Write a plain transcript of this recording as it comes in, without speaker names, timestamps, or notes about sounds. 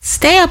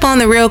Stay up on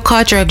the real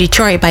culture of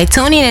Detroit by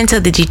tuning into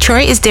the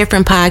Detroit is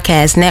Different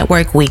Podcast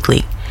Network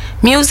weekly.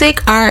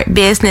 Music, art,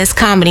 business,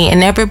 comedy,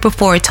 and never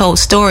before told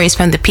stories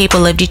from the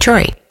people of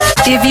Detroit.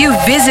 If you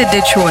visit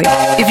Detroit,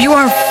 if you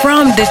are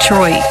from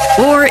Detroit,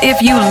 or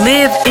if you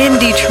live in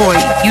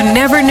Detroit, you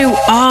never knew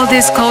all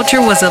this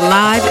culture was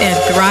alive and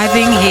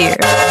thriving here.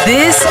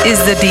 This is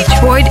the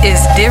Detroit is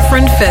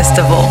Different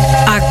Festival.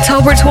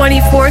 October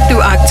 24th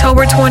through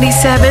October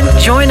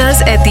 27th, join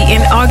us at the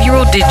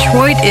inaugural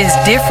Detroit is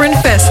Different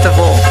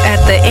Festival at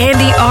the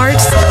Andy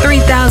Arts,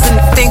 3000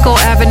 Finkel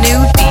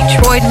Avenue,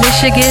 Detroit,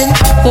 Michigan,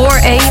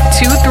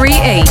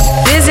 48238.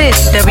 Visit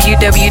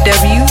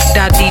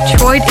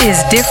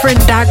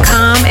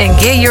www.detroitisdifferent.com and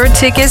get your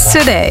tickets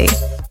today.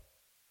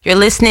 You're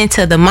listening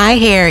to the My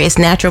Hair is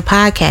Natural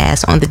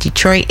podcast on the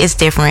Detroit is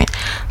Different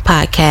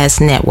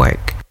Podcast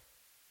Network.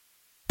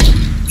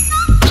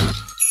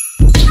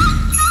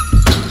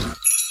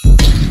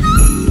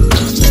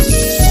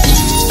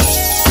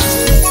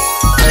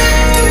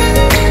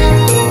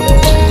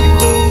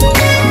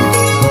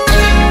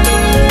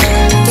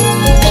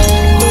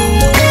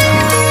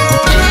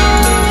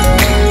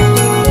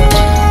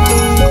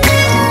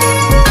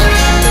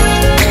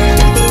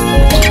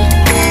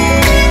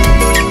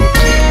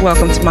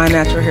 Welcome to My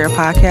Natural Hair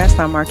Podcast.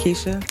 I'm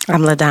Markeisha.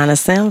 I'm LaDonna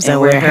Sims,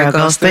 and we're Hair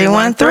Goes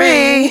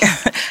 313.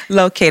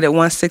 Located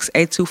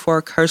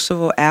 16824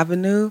 Kercheval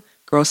Avenue,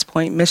 Grosse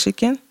Pointe,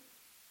 Michigan.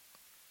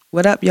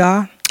 What up,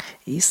 y'all?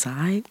 East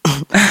Side.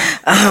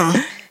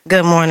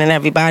 Good morning,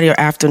 everybody, or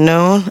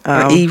afternoon.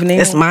 Or evening.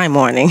 It's my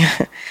morning,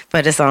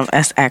 but it's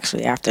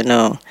actually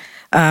afternoon.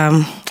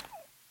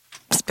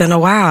 It's been a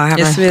while.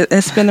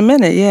 It's been a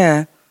minute,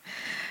 yeah.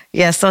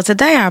 Yeah, so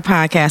today our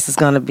podcast is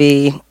going to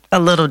be a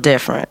little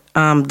different.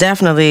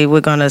 Definitely, we're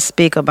going to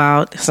speak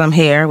about some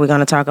hair. We're going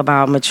to talk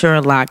about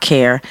mature lock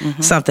hair,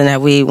 something that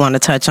we want to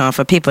touch on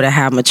for people that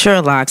have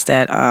mature locks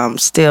that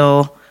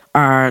still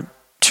are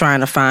trying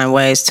to find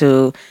ways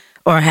to,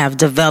 or have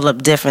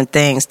developed different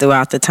things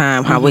throughout the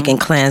time, how we can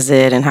cleanse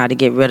it and how to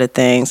get rid of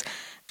things.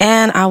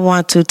 And I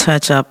want to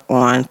touch up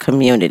on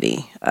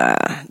community.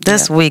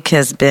 This week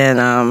has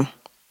been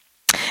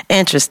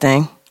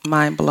interesting.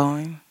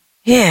 Mind-blowing.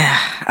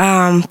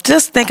 Yeah,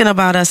 just thinking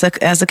about us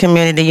as a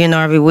community. You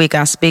know, every week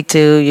I speak to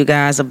you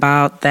guys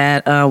about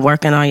that,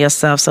 working on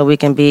yourself so we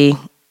can be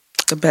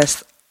the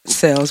best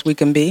selves we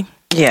can be.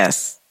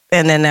 Yes,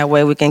 and then that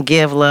way we can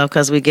give love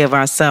because we give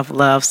ourselves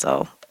love.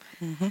 So,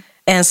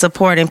 and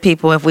supporting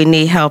people if we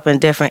need help in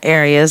different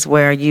areas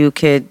where you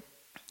can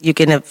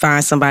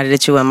find somebody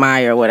that you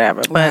admire or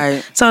whatever.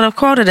 But So the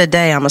quote of the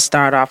day I'm gonna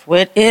start off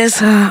with is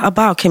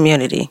about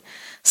community.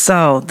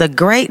 So the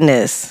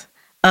greatness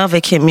of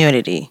a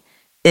community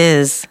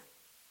is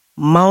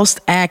most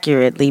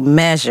accurately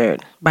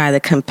measured by the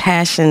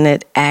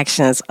compassionate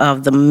actions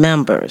of the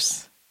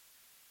members.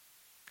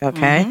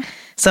 Okay?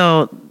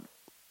 So,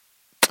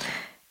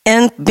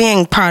 in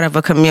being part of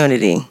a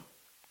community,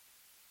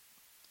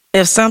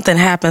 if something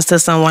happens to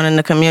someone in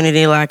the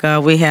community, like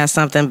we had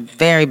something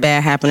very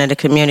bad happen in the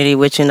community,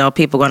 which, you know,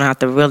 people are going to have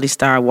to really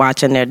start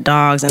watching their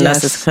dogs. And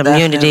us as a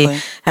community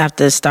have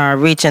to start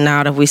reaching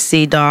out if we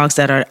see dogs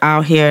that are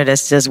out here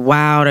that's just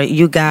wild, or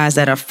you guys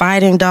that are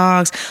fighting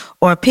dogs,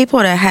 or people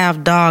that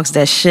have dogs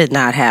that should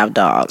not have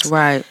dogs.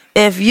 Right.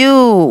 If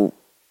you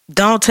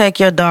don't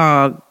take your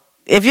dog,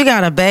 if you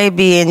got a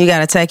baby and you got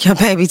to take your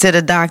baby to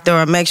the doctor,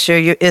 or make sure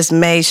it's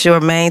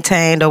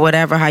maintained or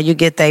whatever, how you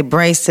get their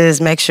braces,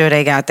 make sure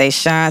they got their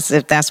shots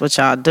if that's what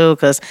y'all do,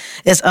 because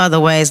it's other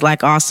ways,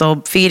 like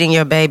also feeding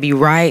your baby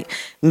right,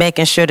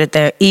 making sure that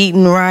they're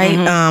eating right.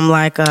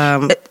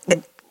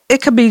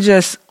 It could be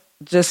just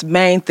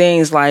main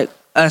things like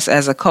us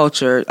as a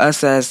culture,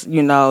 us as,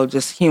 you know,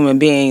 just human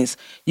beings.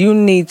 You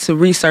need to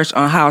research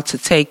on how to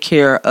take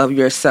care of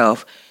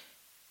yourself.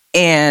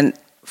 And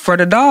for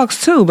the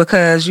dogs too,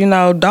 because, you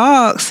know,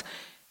 dogs,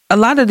 a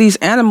lot of these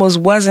animals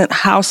wasn't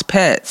house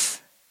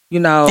pets, you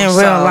know. In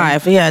real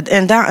life, yeah.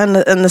 And down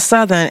in the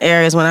southern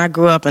areas, when I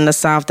grew up in the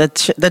South,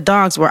 the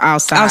dogs were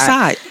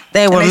outside.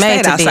 They were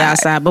made to be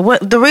outside.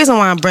 But the reason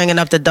why I'm bringing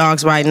up the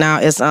dogs right now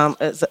is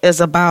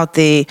about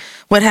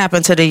what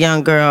happened to the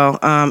young girl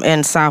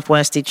in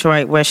Southwest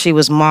Detroit, where she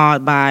was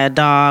mauled by a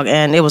dog.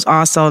 And it was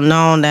also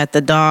known that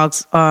the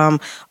dogs,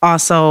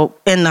 also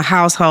in the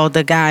household,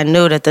 the guy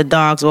knew that the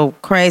dogs were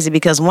crazy,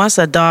 because once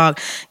a dog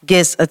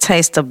gets a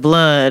taste of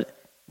blood,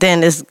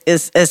 then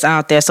it's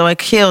out there. So it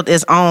killed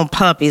its own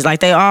puppies. Like,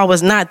 they all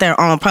was not their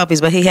own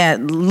puppies, but he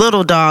had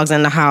little dogs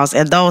in the house.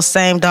 And those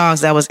same dogs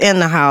that was in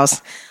the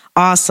house,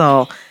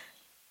 also,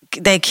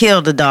 they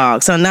killed the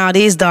dog. So now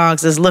these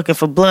dogs is looking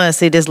for blood,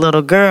 see this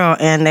little girl,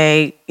 and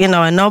they, you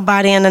know, and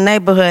nobody in the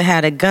neighborhood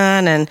had a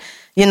gun, and,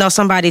 you know,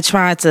 somebody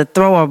tried to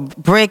throw a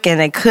brick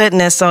and they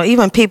couldn't. And so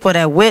even people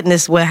that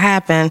witnessed what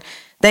happened,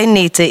 they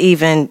need to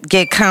even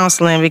get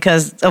counseling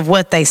because of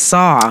what they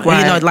saw.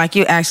 Right. You know, like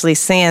you actually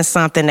seeing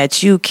something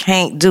that you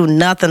can't do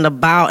nothing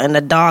about, and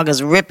the dog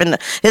is ripping.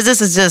 This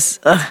is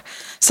just...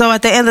 So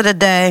at the end of the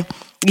day,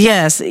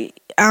 yes,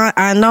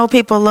 I know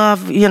people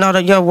love, you know,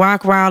 your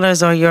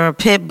Rottweilers or your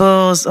Pit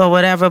Bulls or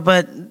whatever,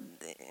 but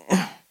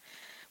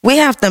we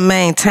have to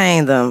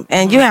maintain them,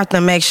 and you have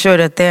to make sure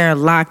that they're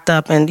locked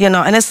up. And,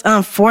 and it's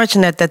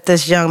unfortunate that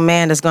this young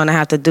man is going to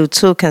have to do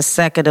 2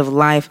 consecutive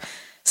life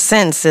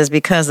sentences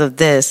because of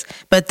this.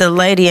 But the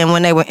lady, and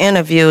when they were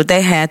interviewed,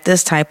 they had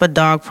this type of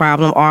dog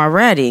problem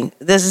already.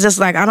 This is just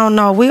like, I don't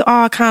know, we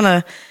all kind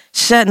of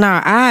shutting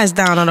our eyes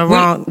down on the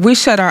wrong. We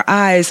shut our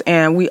eyes,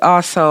 and we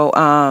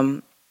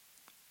also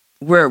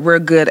we're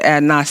good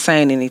at not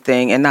saying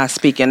anything and not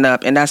speaking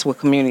up, and that's what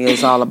community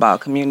is all about.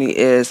 Community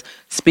is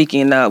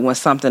speaking up when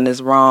something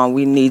is wrong.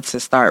 We need to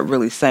start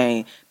really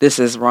saying this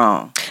is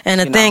wrong. And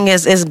the thing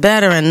is, it's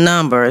better in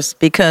numbers,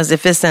 because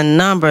if it's in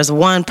numbers,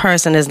 one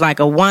person is like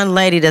one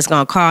lady that's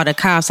gonna call the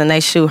cops and they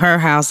shoot her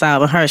house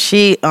out, and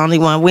she only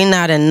one. We're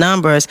not in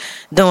numbers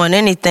doing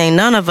anything.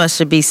 None of us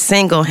should be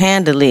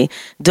single-handedly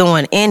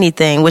doing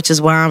anything, which is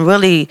why I'm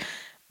really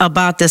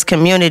about this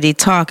community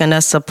talk and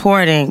us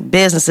supporting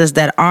businesses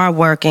that are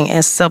working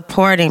and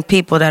supporting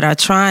people that are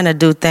trying to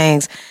do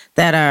things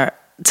that are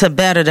to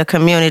better the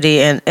community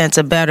and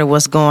to better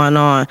what's going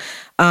on.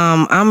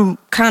 I'm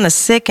kind of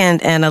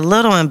sickened and a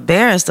little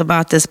embarrassed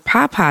about this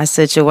Popeye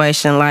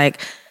situation.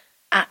 Like,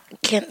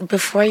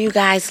 before you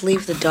guys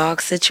leave the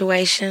dog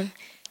situation,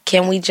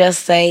 can we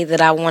just say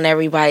that I want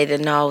everybody to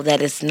know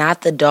that it's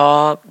not the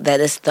dog, that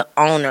it's the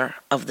owner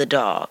of the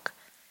dog.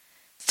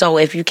 So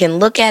if you can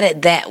look at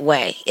it that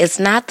way, it's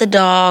not the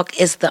dog,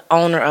 it's the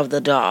owner of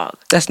the dog.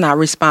 That's not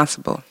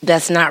responsible.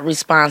 That's not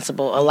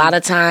responsible. A lot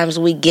of times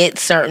we get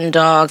certain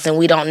dogs and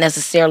we don't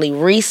necessarily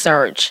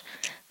research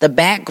the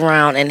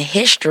background and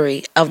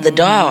history of the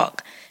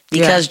dog.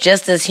 Because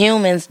just as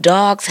humans,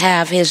 dogs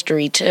have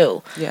history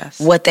too.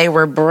 Yes. What they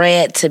were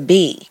bred to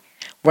be.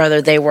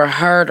 Whether they were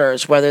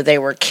herders, whether they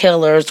were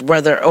killers,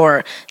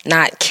 or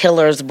not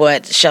killers,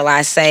 but shall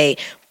I say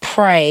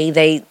prey.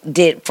 They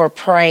did for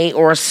prey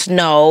or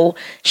snow,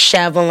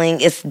 shoveling.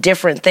 It's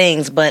different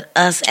things. But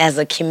us as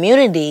a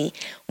community,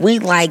 we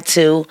like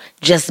to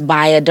just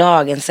buy a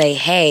dog and say,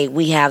 hey,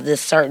 we have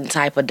this certain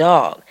type of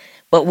dog.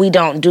 But we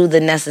don't do the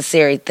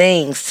necessary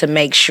things to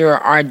make sure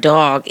our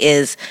dog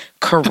is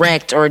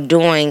correct or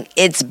doing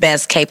its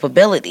best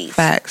capabilities.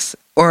 Facts.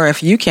 Or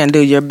if you can do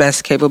your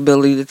best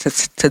capability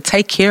to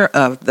take care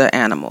of the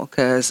animal,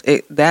 because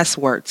that's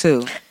work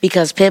too.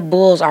 Because pit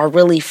bulls are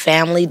really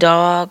family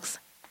dogs.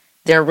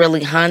 They're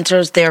really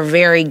hunters. They're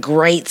very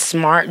great,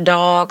 smart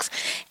dogs.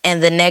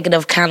 And the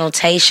negative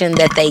connotation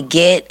that they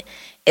get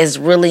is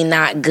really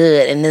not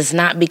good. And it's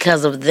not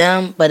because of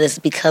them, but it's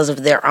because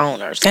of their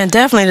owners. And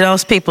definitely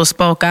those people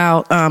spoke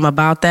out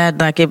about that.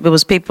 Like it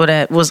was people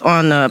that was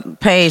on the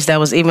page that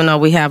was, even though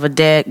we have a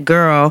dead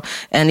girl,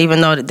 and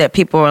even though that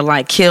people were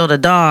like, kill the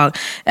dog,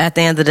 at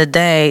the end of the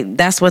day,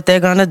 that's what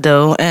they're going to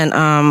do.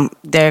 And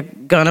they're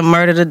going to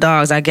murder the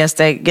dogs. I guess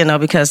they,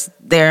 because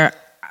they're,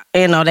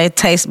 they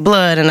taste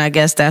blood, and I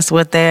guess that's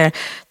what that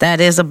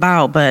is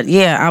about. But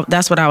yeah,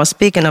 that's what I was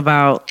speaking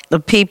about, the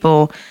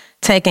people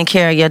taking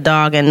care of your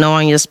dog and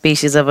knowing your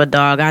species of a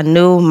dog. I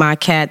knew my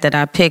cat that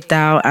I picked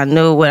out. I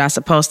knew what I was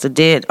supposed to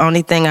do.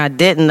 Only thing I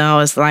didn't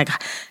know is like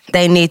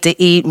they need to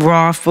eat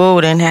raw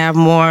food and have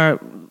more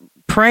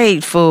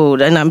prayed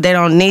food, and they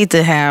don't need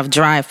to have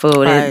dry food.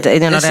 Right.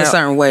 It's a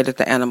certain way that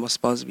the animal's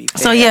supposed to be fed.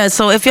 So yeah,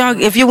 so if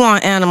you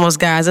want animals,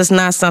 guys, it's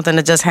not something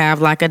to just have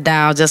like a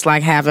doll. Just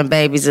like having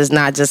babies is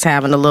not just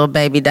having a little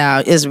baby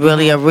doll. It's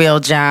really a real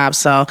job.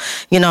 So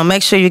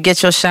make sure you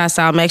get your shots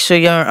out. Make sure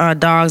your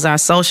dogs are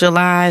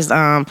socialized.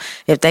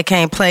 If they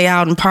can't play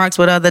out in parks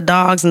with other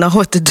dogs, know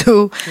what to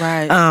do.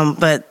 Right.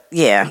 But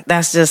yeah,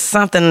 that's just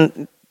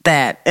something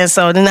that. And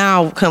so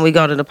now, can we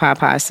go to the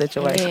Popeye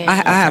situation? Yeah.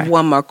 I have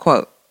one more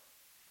quote,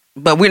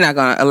 but we're not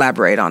going to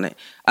elaborate on it.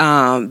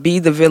 Be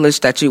the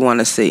village that you want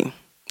to see.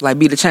 Like,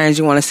 be the change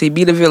you want to see.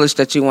 Be the village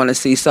that you want to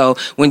see. So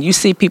when you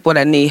see people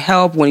that need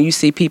help, when you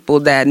see people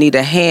that need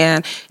a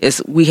hand,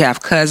 we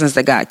have cousins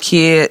that got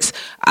kids.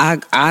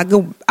 I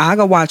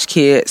go watch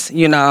kids.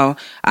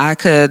 I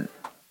could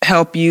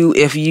help you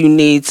if you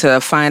need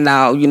to find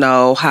out,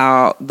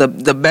 how the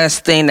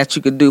best thing that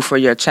you could do for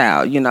your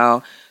child,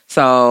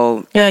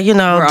 So yeah,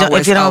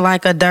 if you don't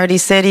like a dirty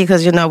city,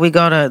 because we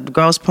go to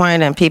Grosse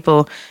Pointe and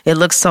people, it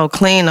looks so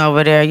clean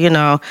over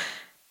there,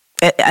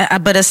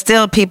 but it's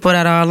still people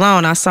that are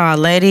alone. I saw a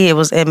lady, it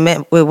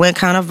went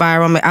kind of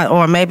viral,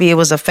 or maybe it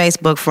was a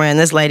Facebook friend.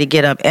 This lady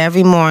get up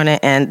every morning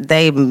and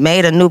they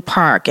made a new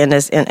park in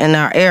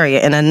our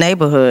area, in a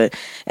neighborhood.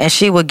 And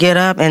she would get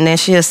up and then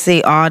she'll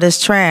see all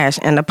this trash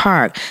in the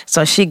park.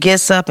 So she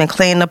gets up and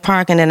clean the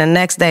park, and then the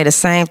next day the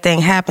same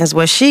thing happens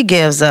where she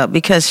gives up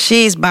because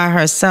she's by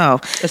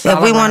herself. If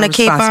we want to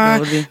keep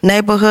our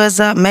neighborhoods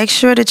up, make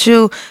sure that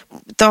you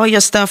throw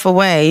your stuff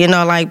away.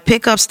 Like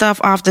pick up stuff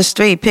off the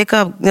street.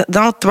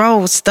 Don't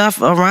throw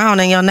stuff around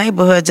in your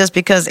neighborhood just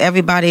because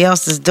everybody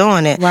else is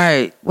doing it.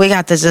 Right. We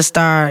got to just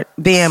start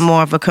being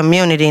more of a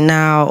community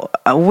now.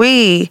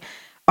 We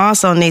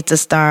also need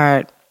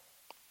to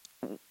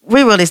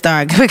we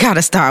got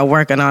to start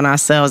working on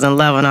ourselves and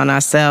loving on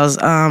ourselves.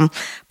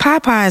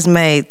 Popeye's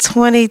made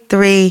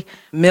 $23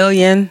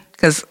 million,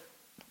 because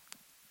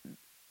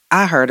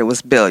I heard it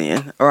was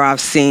billion, or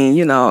I've seen,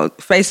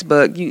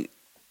 Facebook,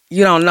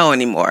 you don't know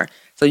anymore.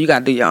 So you got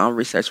to do your own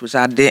research, which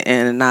I didn't.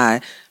 And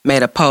I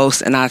made a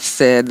post and I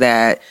said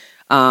that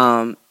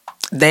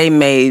they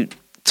made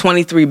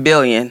 $23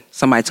 billion.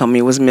 Somebody told me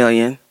it was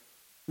million.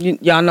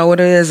 Y'all know what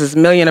it is? It's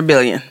million or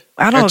billion.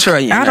 I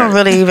don't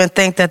really even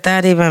think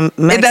that even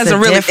makes a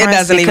difference. It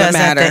doesn't even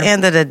matter. At the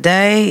end of the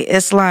day,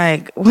 it's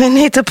like we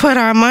need to put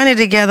our money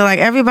together. Like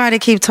everybody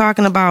keep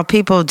talking about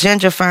people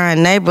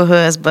gentrifying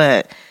neighborhoods,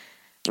 but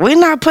we're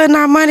not putting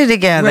our money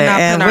together,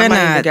 we're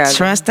not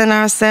trusting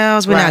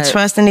ourselves. We're not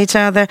trusting each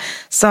other.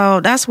 So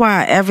that's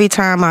why every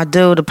time I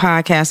do the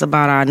podcast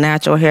about our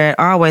natural hair,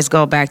 I always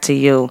go back to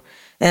you.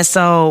 And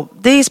so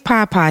these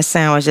Popeye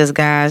sandwiches,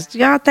 guys,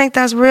 y'all think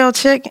that's real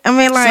chicken? I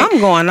mean, like something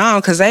going on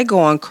because they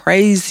going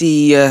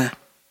crazy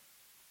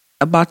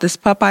about this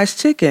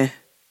Popeye's chicken.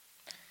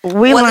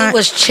 It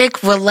was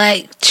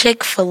Chick-fil-A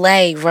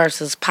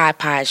versus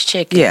Popeye's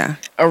chicken. Yeah.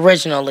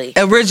 Originally.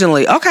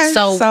 Okay.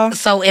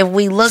 So if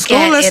we look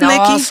at it,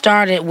 all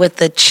started with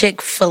the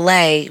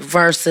Chick-fil-A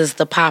versus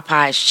the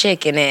Popeye's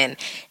chicken. And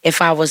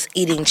if I was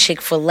eating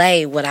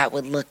Chick-fil-A, what I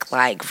would look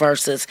like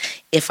versus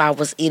if I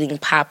was eating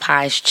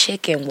Popeye's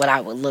chicken, what I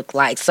would look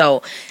like.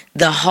 So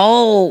the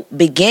whole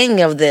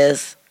beginning of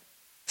this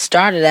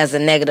started as a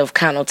negative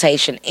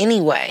connotation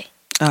anyway.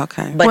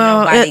 Okay. But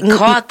nobody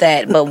caught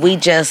that, but we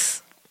just...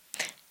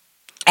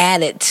 We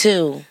added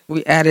to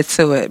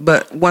it.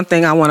 But one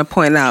thing I want to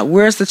point out,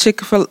 where's the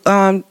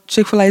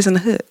Chick-fil-A's in the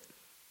hood?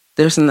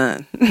 There's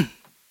none.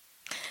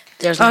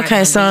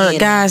 Okay, so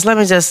guys, let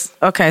me just...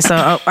 Okay,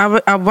 so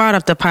I brought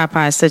up the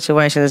Popeye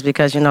situation is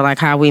because, like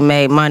how we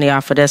made money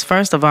off of this.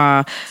 First of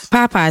all,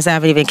 Popeyes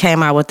haven't even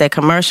came out with their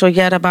commercial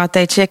yet about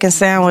their chicken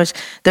sandwich.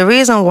 The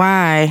reason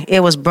why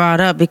it was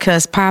brought up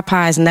because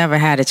Popeyes never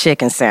had a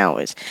chicken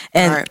sandwich.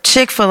 And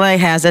Chick-fil-A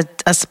has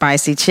a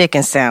spicy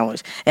chicken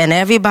sandwich. And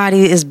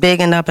everybody is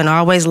bigging up and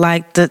always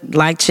like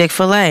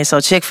Chick-fil-A.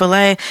 So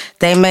Chick-fil-A,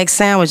 they make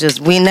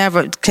sandwiches.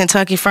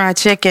 Kentucky Fried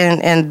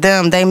Chicken and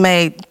they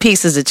made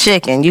pieces of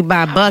chicken. You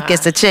buy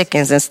buckets of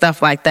chickens and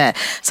stuff like that.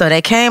 So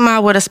they came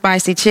out with a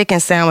spicy chicken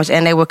sandwich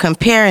and they were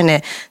comparing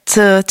it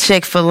to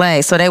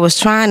Chick-fil-A. So they was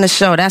trying to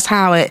show that's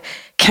how it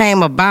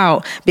came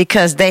about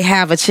because they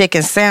have a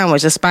chicken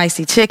sandwich, a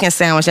spicy chicken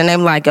sandwich, and they're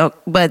like,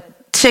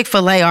 but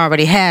Chick-fil-A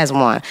already has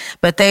one.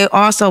 But they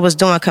also was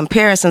doing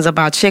comparisons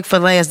about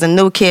Chick-fil-A as the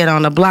new kid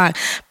on the block.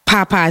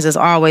 Popeyes has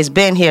always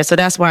been here. So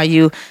that's why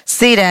you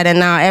see that. And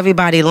now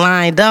everybody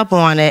lined up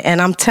on it.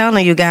 And I'm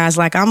telling you guys,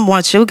 I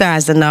want you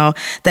guys to know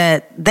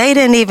that they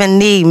didn't even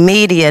need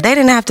media. They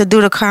didn't have to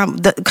do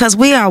because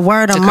we are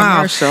word of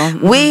mouth.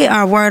 Mm-hmm. We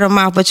are word of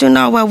mouth. But you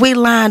know what? We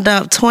lined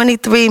up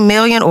 23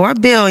 million or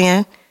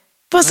billion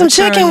for some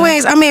chicken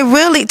wings. I mean,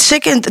 really,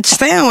 chicken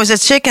sandwich, a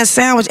chicken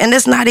sandwich. And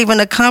it's not even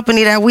a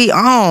company that we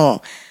own.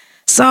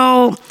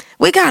 So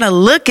we got to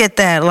look at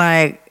that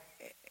like...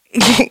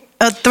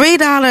 a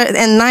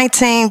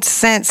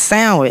 $3.19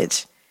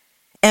 sandwich,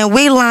 and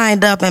we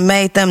lined up and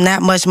made them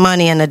that much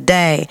money in a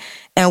day,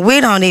 and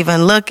we don't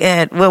even look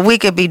at what we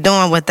could be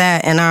doing with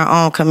that in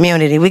our own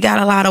community. We got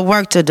a lot of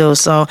work to do,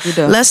 so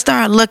let's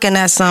start looking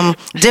at some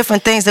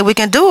different things that we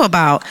can do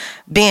about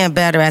being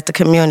better at the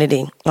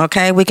community,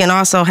 okay? We can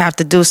also have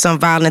to do some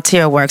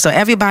volunteer work. So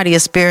everybody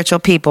is spiritual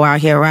people out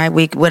here, right?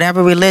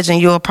 Whatever religion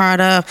you're a part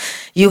of,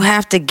 you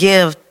have to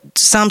give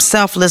some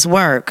selfless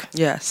work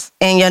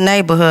in your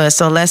neighborhood.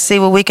 So let's see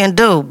what we can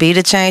do. Be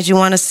the change you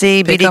want to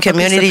see. Be the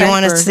community you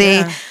want to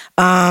see.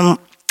 Yeah.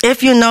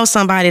 If you know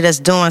somebody that's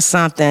doing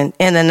something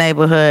in the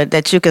neighborhood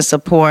that you can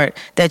support,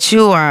 that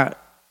you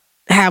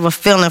have a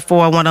feeling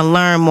for, want to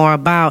learn more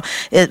about,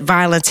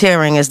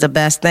 volunteering is the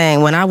best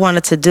thing. When I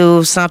wanted to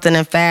do something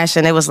in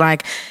fashion, it was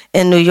like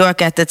in New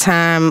York at the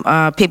time,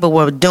 people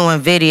were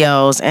doing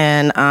videos,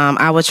 and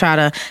I would try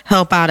to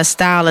help out a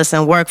stylist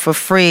and work for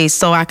free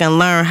so I can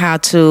learn how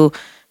to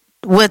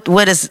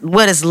what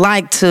it's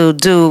like to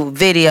do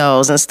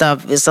videos and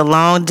stuff. It's a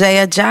long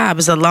day of job.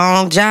 It's a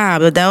long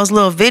job. Those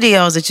little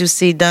videos that you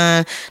see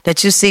done,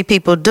 that you see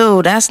people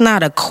do, that's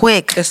not a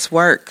quick. It's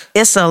work.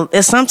 It's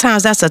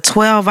sometimes that's a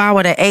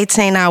 12-hour to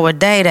 18-hour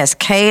day that's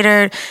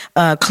catered,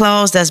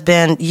 clothes that's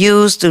been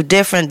used through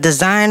different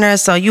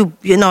designers. So you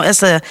know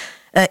it's an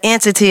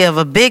entity of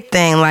a big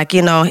thing. Like,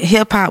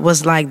 hip hop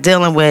was like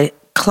dealing with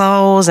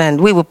clothes,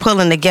 and we were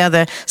pulling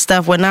together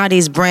stuff where now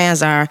these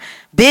brands are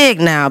big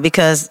now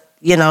because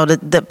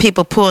the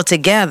people pull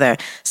together.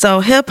 So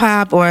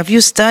hip-hop, or if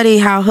you study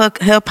how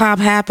hip-hop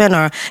happened,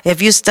 or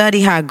if you study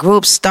how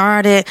groups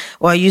started,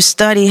 or you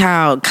study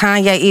how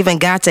Kanye even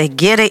got to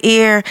get an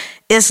ear,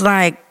 it's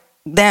like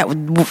that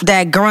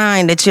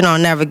grind that you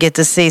don't never get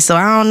to see. So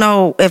I don't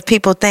know if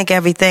people think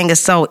everything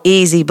is so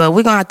easy, but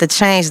we're going to have to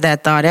change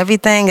that thought.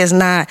 Everything is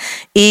not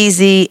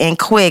easy and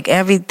quick.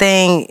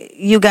 Everything,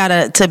 you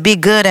got to be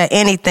good at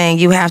anything,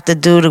 you have to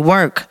do the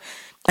work.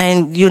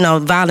 And,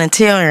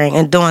 volunteering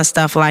and doing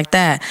stuff like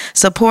that.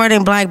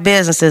 Supporting black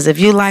businesses. If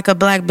you like a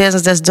black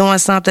business that's doing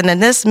something,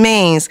 and this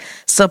means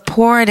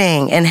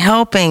supporting and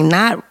helping,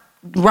 not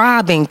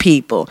robbing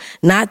people,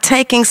 not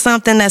taking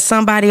something that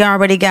somebody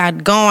already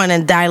got going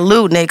and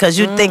diluting it because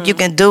you think you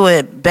can do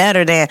it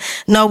better than.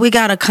 No, we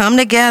got to come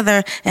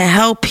together and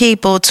help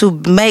people to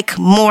make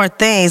more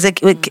things.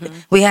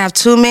 We have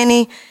too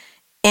many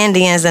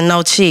Indians and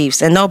no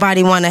chiefs, and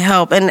nobody want to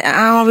help. And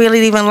I don't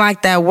really even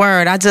like that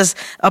word.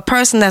 A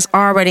person that's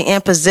already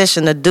in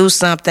position to do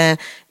something,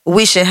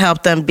 we should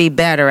help them be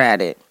better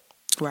at it.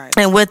 Right.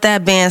 And with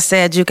that being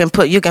said, you can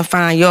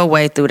find your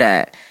way through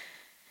that.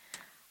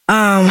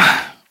 The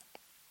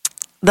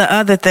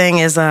other thing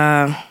is,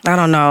 I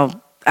don't know.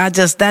 That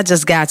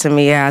just got to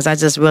me, guys. I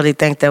just really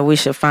think that we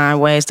should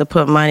find ways to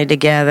put money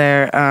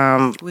together.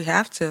 We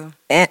have to,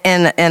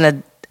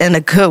 in a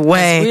good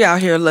way. We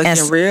out here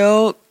looking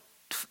real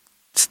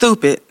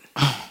stupid.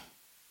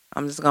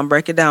 I'm just gonna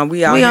break it down.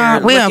 We're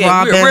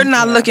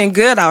not looking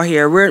good out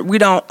here. We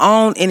don't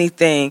own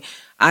anything.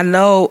 I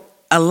know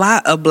a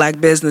lot of black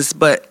business,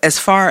 but as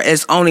far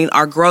as owning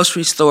our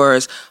grocery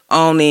stores,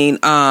 owning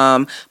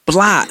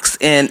blocks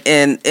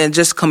and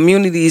just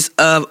communities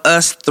of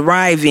us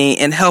thriving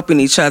and helping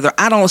each other,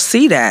 I don't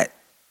see that.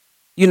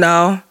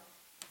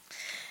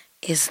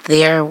 It's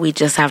there. We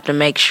just have to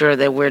make sure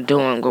that we're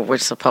doing what we're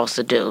supposed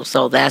to do.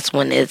 So that's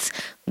when it's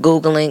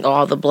Googling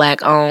all the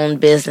black-owned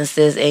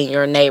businesses in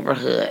your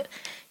neighborhood.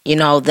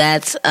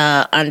 That's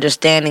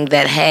understanding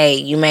that, hey,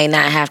 you may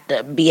not have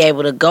to be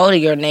able to go to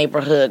your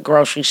neighborhood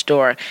grocery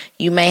store.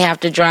 You may have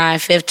to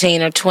drive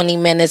 15 or 20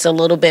 minutes a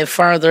little bit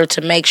further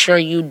to make sure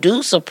you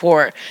do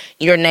support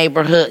your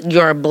neighborhood,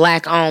 your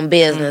black-owned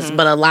business. Mm-hmm.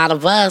 But a lot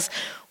of us,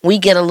 we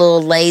get a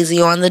little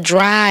lazy on the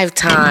drive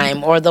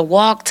time or the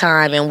walk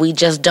time, and we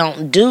just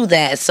don't do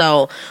that.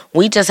 So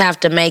we just have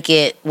to make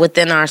it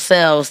within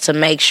ourselves to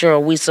make sure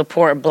we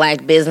support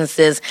black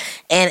businesses.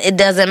 And it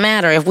doesn't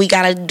matter if we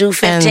got to do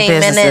 15 and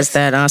businesses minutes.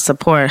 That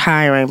support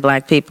hiring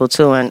black people,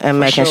 too, and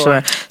making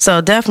sure. So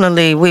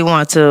definitely we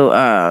want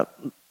to...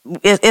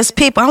 It's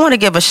people. I want to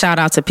give a shout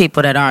out to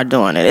people that are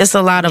doing it. It's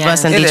a lot of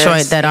us in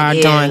Detroit that are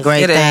doing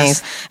great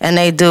things, and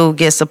they do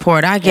get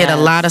support. I get a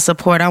lot of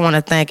support. I want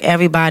to thank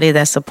everybody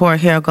that support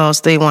Here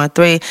Goes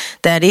 313,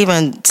 that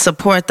even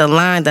support the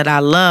line that I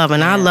love,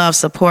 and I love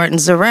supporting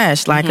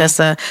Zeresh. Like it's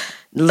a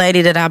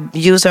lady that I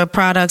use her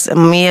products,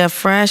 Mia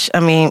Fresh.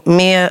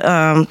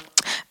 Mia.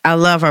 I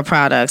love her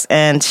products,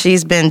 and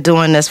she's been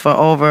doing this for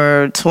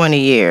over 20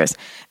 years.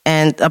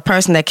 And a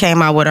person that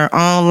came out with her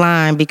own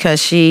line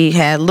because she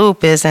had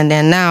lupus, and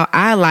then now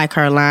I like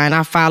her line.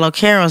 I follow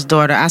Carol's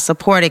daughter. I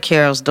supported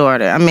Carol's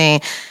daughter.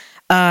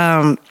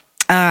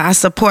 I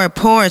support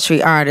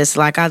poetry artists.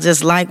 Like, I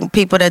just like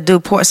people that do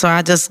poetry, so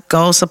I just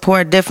go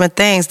support different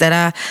things that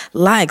I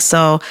like.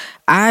 So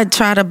I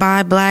try to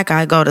buy black.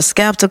 I go to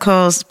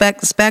Spectacles.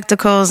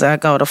 I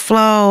go to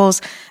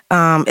Flows.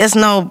 It's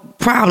no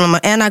problem.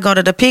 And I go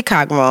to the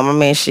Peacock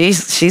Room. She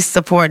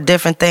support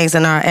different things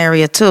in our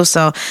area too.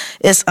 So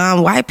it's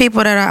white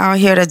people that are out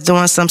here that's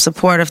doing some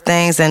supportive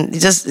things and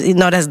just,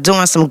 that's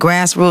doing some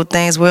grassroots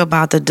things. We're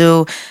about to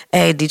do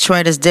a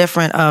Detroit is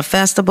Different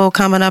festival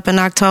coming up in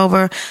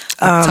October.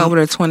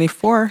 October the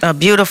 24th. A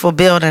beautiful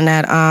building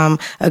that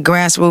a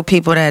grassroots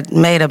people that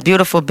made a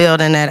beautiful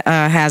building that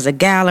has a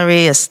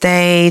gallery, a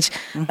stage,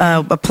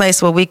 a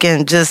place where we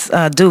can just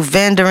do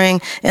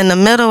vendoring in the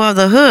middle of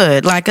the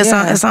hood. Like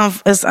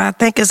I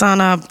think it's on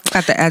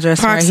got the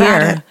address Park right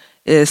side. Here.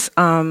 It's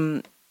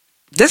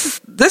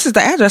this is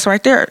the address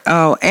right there.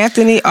 Oh,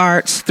 Anthony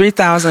Arts,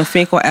 3000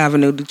 Finkel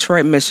Avenue,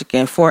 Detroit,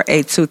 Michigan,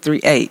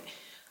 48238.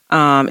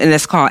 And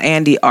it's called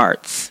Andy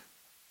Arts.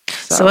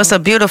 So it's a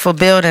beautiful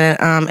building,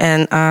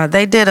 and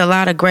they did a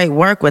lot of great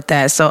work with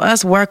that. So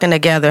us working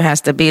together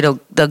has to be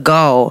the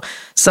goal.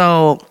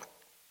 So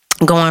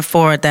going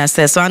forward, that's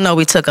it. So I know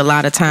we took a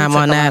lot of time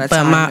on that,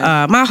 but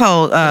my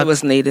whole it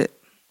was needed.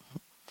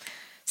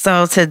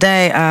 So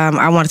today,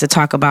 I wanted to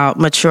talk about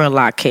mature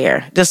lock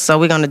care. Just so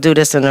we're going to do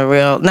this in a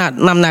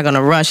I'm not going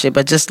to rush it,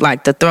 but just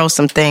like to throw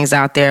some things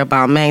out there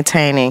about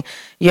maintaining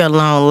your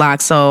loan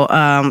lock. So,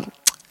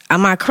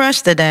 my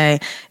crush today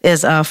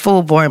is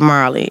Fool Boy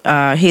Marley.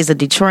 He's a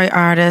Detroit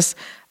artist.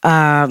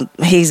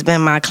 He's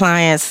been my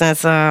client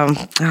since, I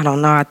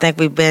don't know, I think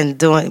I've been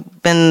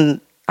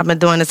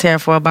doing his hair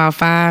for about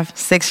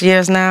 5-6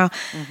 years now.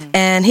 Mm-hmm.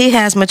 And he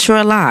has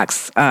mature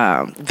locks,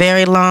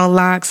 very long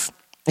locks.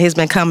 He's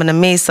been coming to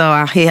me,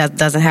 so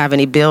doesn't have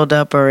any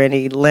buildup or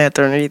any length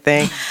or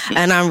anything,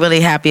 and I'm really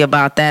happy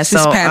about that.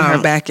 She's patting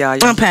her back, y'all.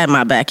 I'm patting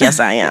my back.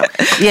 Yes, I am.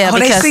 Yeah,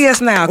 because they see us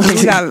now.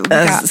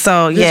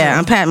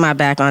 I'm patting my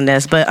back on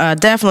this, but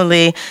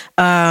definitely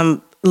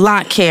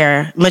lock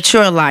care,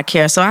 mature lock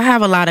care. So I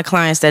have a lot of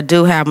clients that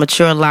do have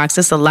mature locks.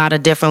 It's a lot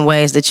of different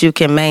ways that you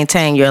can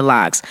maintain your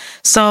locks.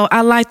 So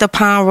I like the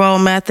pound roll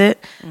method.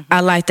 Mm-hmm. I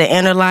like the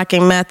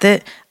interlocking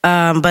method.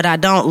 But I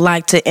don't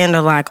like to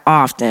interlock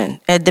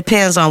often. It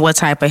depends on what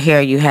type of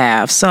hair you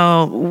have.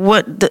 So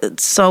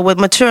with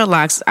mature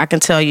locks, I can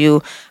tell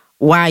you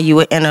why you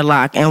would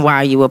interlock and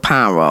why you would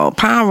pound roll.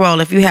 Pound roll,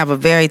 if you have a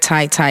very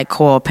tight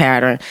coil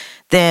pattern,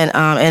 then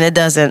and it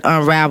doesn't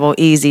unravel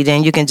easy,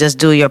 then you can just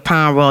do your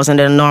pound rolls, and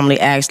it'll normally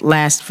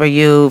last for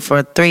you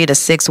for 3 to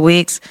 6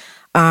 weeks.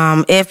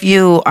 If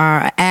you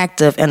are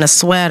active and a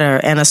sweater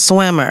and a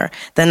swimmer,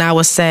 then I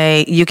would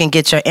say you can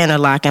get your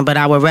interlocking, but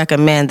I would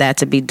recommend that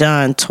to be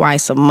done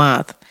twice a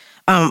month.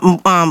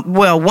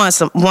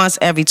 Once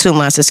every 2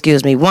 months,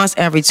 once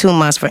every 2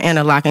 months for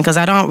interlocking, because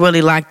I don't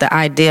really like the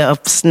idea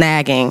of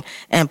snagging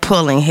and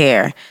pulling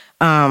hair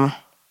at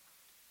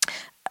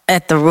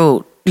the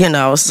root,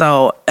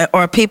 so,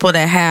 or people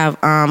that have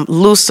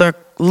loose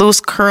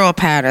curl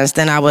patterns,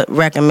 then I would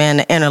recommend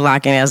the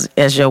interlocking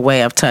as your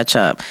way of touch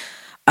up.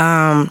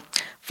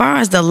 Far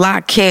as the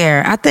lock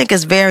care, I think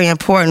it's very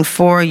important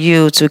for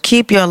you to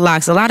keep your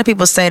locks. A lot of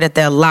people say that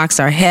their locks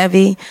are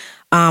heavy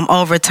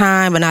over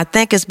time, and I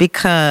think it's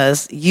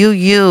because you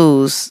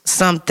use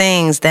some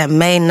things that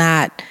may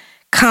not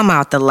come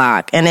out the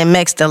lock, and it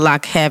makes the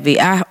lock heavy.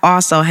 I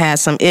also had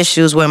some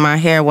issues with my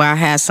hair where I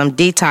had some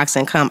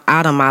detoxing come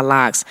out of my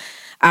locks,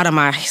 out of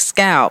my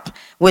scalp,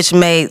 which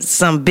made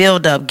some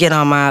buildup get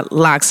on my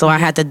locks. So I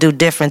had to do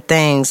different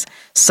things.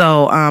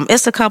 So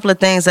it's a couple of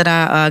things that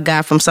I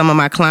got from some of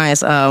my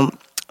clients.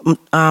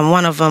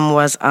 One of them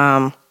was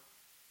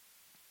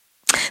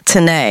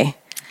Tanae.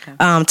 Okay.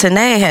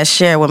 Tanae has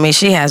shared with me,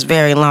 she has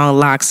very long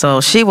locks,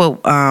 so she will,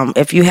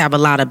 if you have a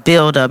lot of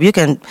buildup, you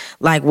can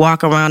like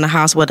walk around the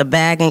house with a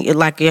bag and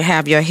you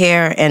have your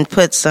hair and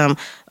put some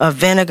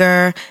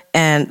vinegar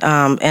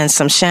and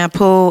some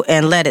shampoo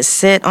and let it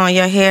sit on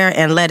your hair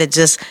and let it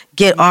just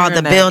get all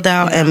the build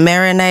out and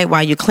marinate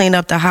while you clean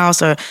up the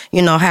house, or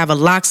have a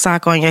lock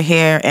sock on your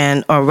hair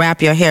or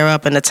wrap your hair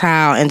up in a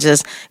towel and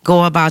just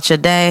go about your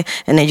day,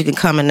 and then you can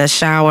come in the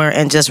shower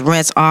and just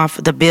rinse off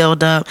the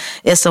buildup.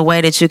 It's a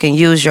way that you can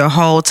use your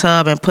whole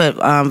tub and put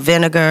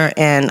vinegar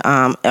and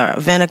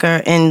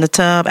vinegar in the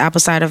tub, apple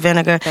cider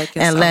vinegar,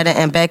 let it,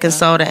 and baking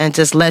soda, and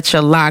just let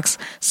your locks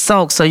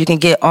soak so you can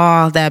get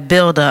all that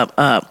buildup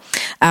up.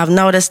 I've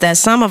noticed that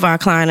some of our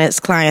clients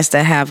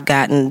that have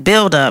gotten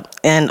buildup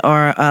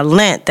or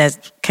lint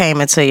that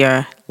came into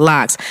your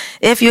locks.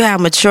 If you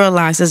have mature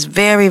locks, it's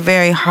very,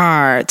 very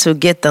hard to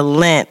get the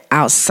lint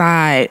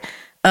outside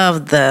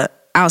of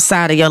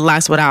your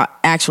locks without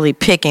actually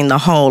picking the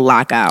whole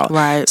lock out.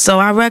 Right. So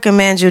I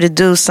recommend you to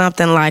do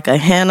something like a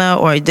henna,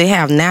 or they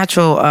have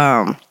natural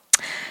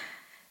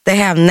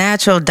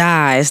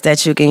dyes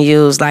that you can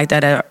use, like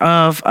that are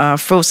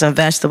of fruits and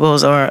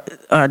vegetables, or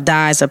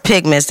dyes or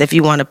pigments if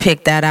you want to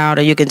pick that out,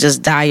 or you can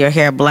just dye your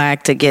hair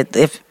black to get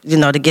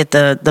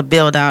the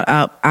build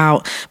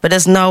out. But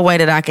there's no way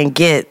that I can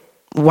get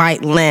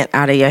white lint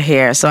out of your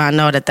hair. So I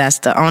know that that's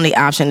the only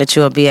option that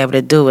you'll be able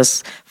to do,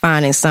 is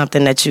finding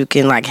something that you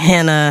can, like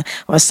henna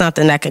or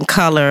something that can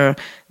color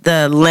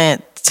the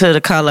lint to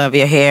the color of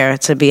your hair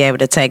to be able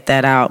to take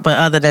that out. But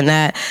other than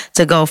that,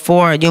 to go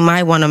forward, you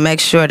might want to make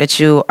sure that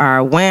you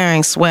are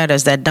wearing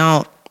sweaters that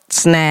don't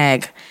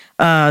snag,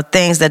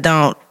 things that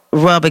don't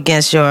rub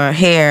against your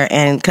hair,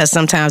 and because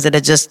sometimes it'll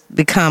just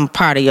become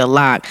part of your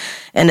lock,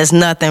 and there's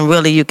nothing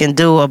really you can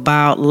do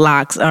about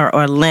locks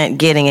or lint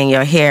getting in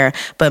your hair,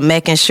 but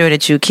making sure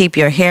that you keep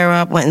your hair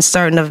up when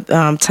certain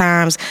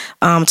times.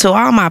 To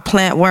all my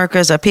plant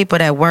workers or people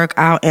that work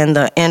out in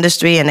the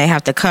industry and they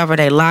have to cover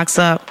their locks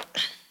up,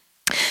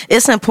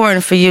 it's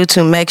important for you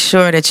to make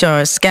sure that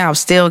your scalp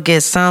still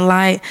gets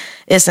sunlight.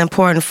 It's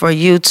important for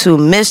you to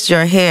mist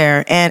your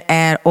hair and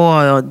add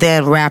oil,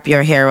 then wrap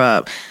your hair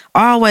up.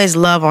 Always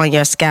love on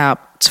your scalp,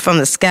 from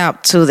the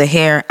scalp to the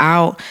hair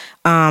out,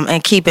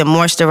 and keep it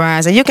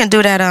moisturized. And you can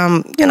do that,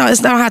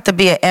 it don't have to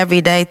be an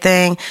everyday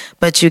thing,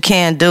 but you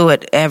can do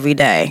it every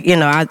day.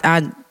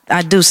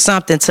 I do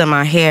something to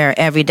my hair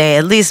every day,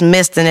 at least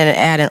misting it and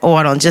adding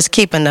oil and just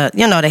keeping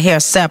the hair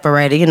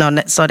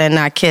separated, so they're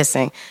not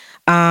kissing.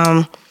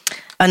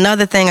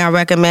 Another thing I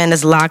recommend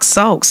is lock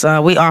soaks.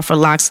 We offer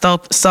lock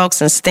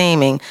soaks and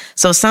steaming.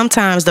 So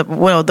sometimes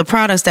the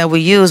products that we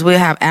use, we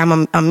have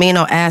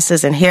amino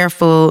acids and hair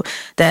food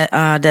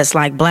that's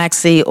like black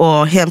seed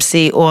oil, hemp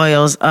seed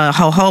oils,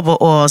 jojoba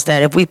oils,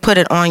 that if we put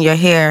it on your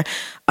hair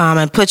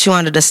and put you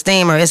under the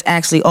steamer, it's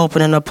actually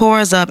opening the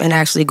pores up and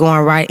actually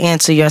going right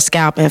into your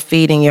scalp and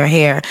feeding your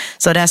hair.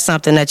 So that's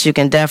something that you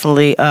can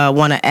definitely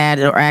want to add,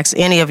 or ask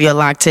any of your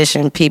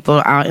loctician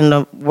people out in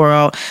the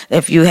world,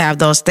 if you have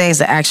those things,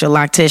 to ask your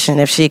loctician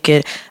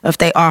if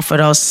they offer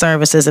those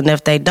services, and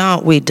if they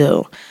don't, we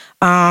do.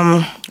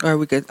 Or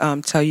we could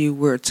tell you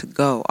where to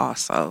go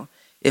also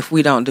if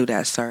we don't do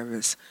that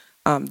service.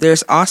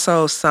 There's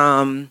also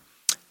some,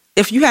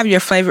 if you have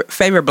your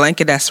favorite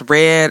blanket that's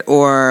red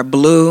or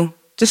blue,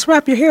 just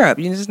wrap your hair up.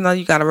 You just know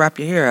you got to wrap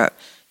your hair up.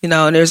 And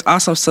there's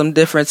also some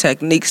different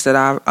techniques that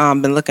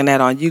I've been looking at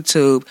on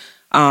YouTube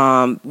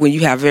when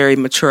you have very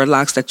mature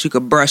locks, that you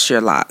could brush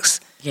your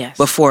locks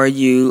before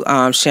you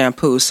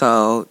shampoo.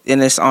 So,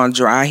 and it's on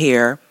dry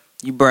hair.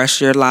 You brush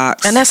your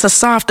locks, and that's a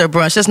softer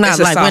brush. It's not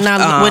like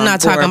we're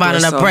not talking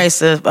about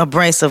an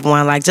abrasive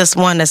one, like just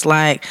one that's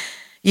like.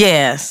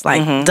 Yeah, it's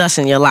like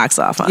dusting your locks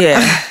off. Huh?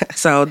 Yeah.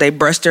 So they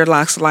brush their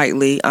locks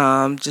lightly.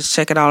 Just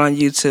check it out on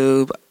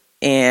YouTube,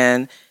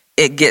 and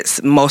it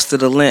gets most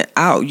of the lint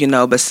out,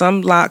 But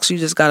some locks you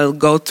just got to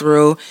go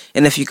through,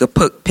 and if you could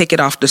pick it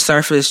off the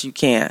surface, you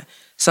can.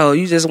 So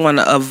you just want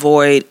to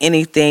avoid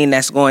anything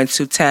that's going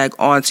to tag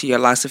onto your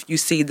locks. If you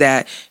see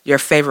that your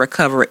favorite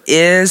cover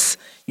is,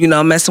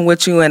 messing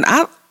with you, and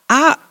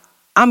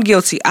I'm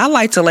guilty. I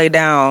like to lay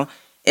down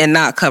and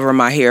not cover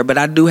my hair, but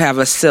I do have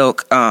a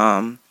silk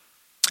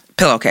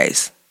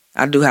pillowcase.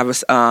 I do have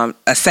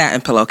a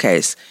satin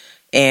pillowcase,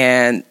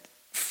 and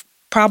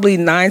probably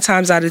 9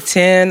 times out of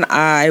 10,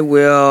 I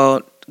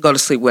will go to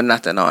sleep with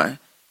nothing on.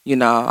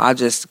 I'll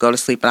just go to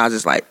sleep and I'll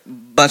just like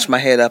bunch my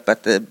head up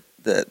at the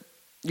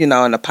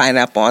and the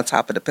pineapple on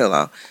top of the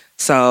pillow.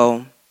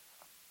 So,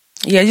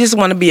 yeah, you just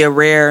want to be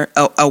aware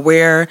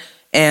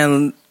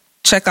and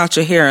check out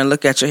your hair and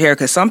look at your hair,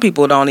 because some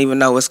people don't even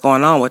know what's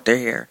going on with their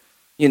hair.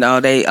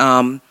 They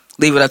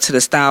leave it up to the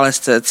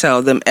stylist to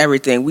tell them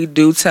everything. We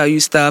do tell you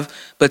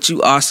stuff, but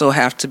you also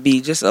have to be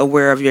just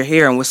aware of your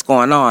hair and what's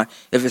going on.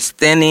 If it's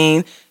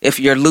thinning, if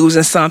you're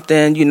losing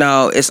something,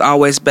 it's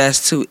always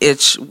best to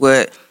itch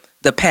with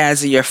the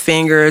pads of your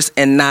fingers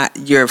and not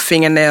your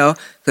fingernail,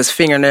 because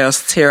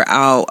fingernails tear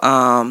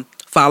out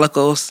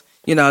follicles.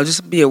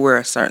 Just be aware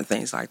of certain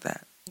things like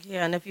that.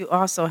 Yeah, and if you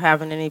also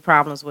having any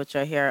problems with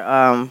your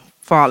hair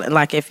falling,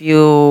 like if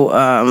you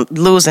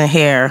losing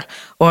hair,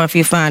 or if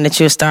you find that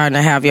you're starting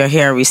to have your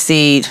hair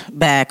recede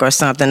back or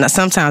something,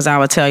 sometimes I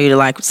would tell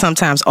you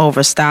sometimes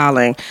over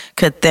styling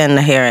could thin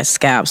the hair at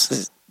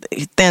scalps.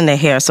 Thin the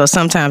hair. So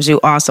sometimes you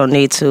also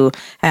need to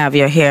have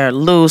your hair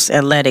loose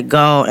and let it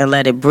go and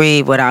let it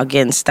breathe without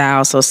getting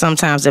styled. So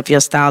sometimes if your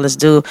stylist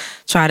do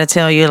try to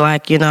tell you,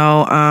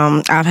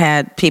 I've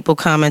had people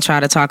come and try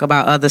to talk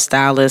about other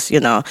stylists,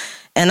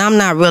 and I'm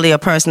not really a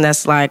person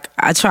that's like,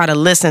 I try to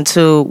listen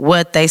to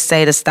what they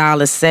say the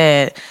stylist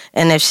said.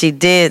 And if she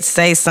did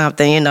say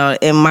something,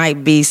 it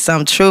might be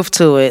some truth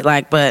to it.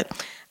 But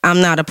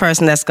I'm not a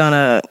person that's going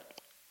to,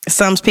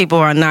 some people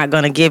are not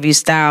going to give you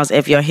styles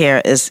if your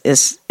hair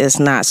is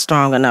not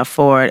strong enough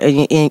for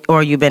it,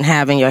 or you've been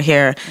having your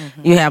hair,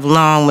 you have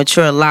long,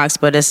 mature locks,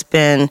 but it's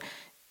been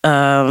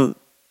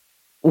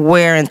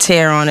wear and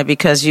tear on it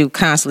because you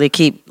constantly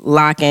keep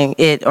locking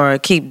it or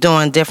keep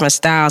doing different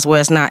styles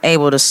where it's not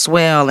able to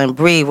swell and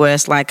breathe, where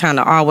it's like kind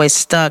of always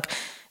stuck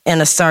in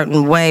a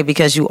certain way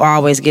because you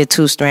always get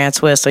 2-strand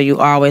twists, or you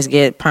always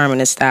get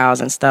permanent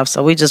styles and stuff.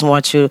 So we just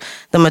want you,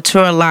 the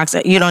mature locks,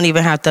 you don't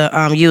even have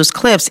to use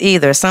clips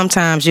either.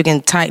 Sometimes you can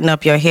tighten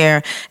up your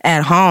hair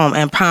at home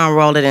and pound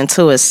roll it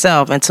into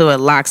itself until it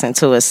locks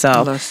into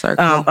itself.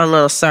 A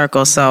little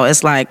circle. So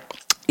it's like,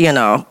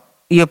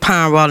 you're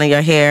pound rolling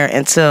your hair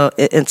into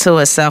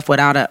itself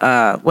without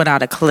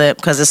a clip,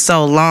 because it's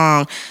so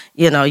long,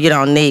 you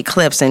don't need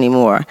clips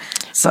anymore.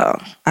 So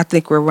I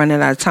think we're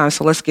running out of time,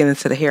 so let's get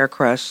into the hair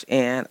crush,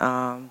 and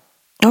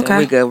okay,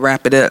 we could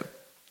wrap it up.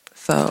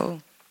 So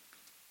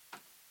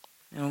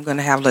I'm going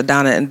to have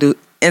LaDonna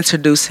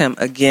introduce him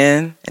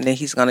again, and then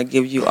he's going to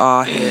give you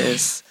all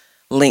his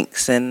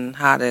links and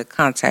how to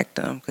contact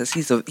him, because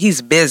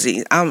he's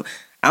busy.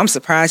 I'm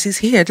surprised he's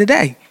here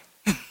today.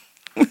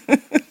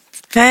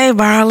 Hey,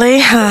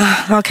 Marley.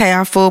 Okay,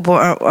 our food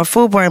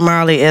boy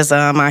Marley is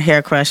my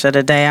hair crush of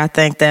the day. I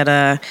think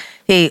that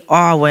he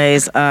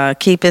always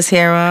keep his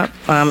hair up,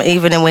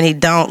 even when he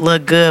don't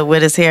look good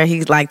with his hair.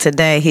 He's like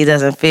today, he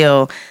doesn't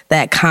feel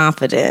that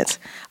confident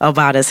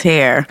about his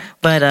hair.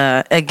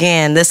 But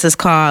again, this is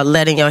called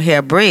letting your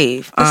hair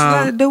breathe. Just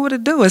let it do what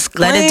it do. It's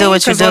clean. Let it do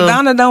what you do. Because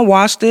LaDonna done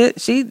washed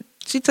it. She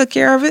took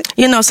care of it.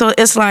 So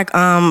it's like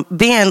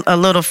being a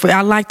little free.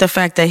 I like the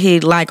fact that he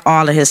like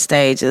all of his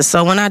stages.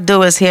 So when I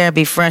do his hair,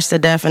 be fresh to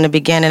death in the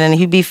beginning, and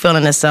he be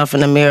feeling himself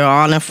in the mirror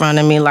all in front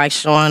of me, like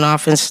showing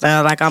off and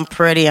stuff, like I'm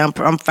pretty, I'm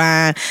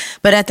fine.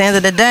 But at the end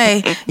of the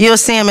day, you'll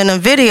see him in the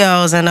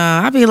videos, and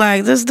I'll be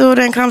like, this dude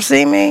didn't come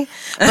see me.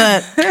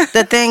 But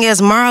the thing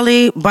is,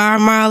 Marley,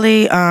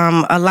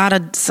 a lot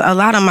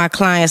of my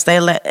clients,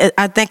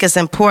 I think it's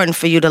important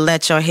for you to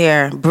let your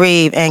hair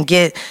breathe and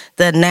get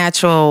the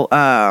natural.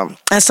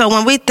 And so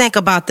when we think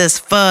about this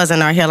fuzz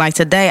in our hair, like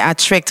today, I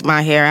tricked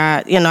my hair.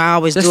 I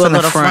always do a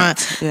little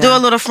front. Yeah. Do a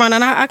little front,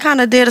 and I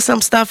kind of did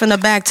some stuff in the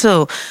back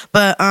too.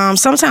 But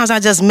sometimes I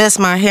just miss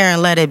my hair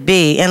and let it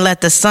be, and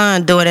let the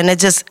sun do it, and it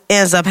just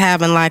ends up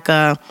having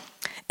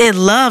it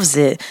loves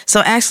it. So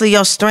actually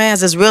your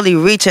strands is really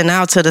reaching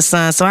out to the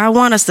sun. So I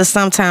want us to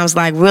sometimes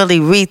really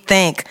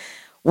rethink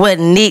what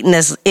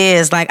neatness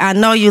is. Like, I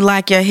know you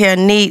like your hair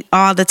neat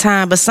all the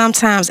time, but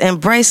sometimes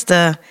embrace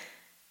the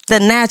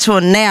natural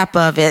nap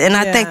of it. And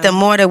I think the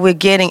more that we're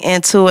getting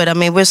into it,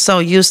 we're so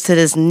used to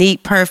this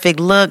neat, perfect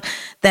look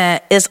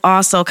that it's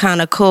also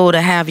kind of cool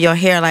to have your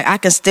hair. Like, I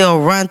can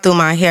still run through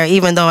my hair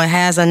even though it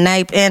has a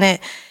nape in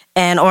it.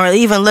 Or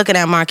even looking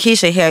at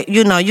Markeisha hair,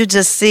 you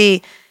just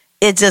see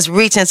it just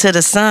reaching to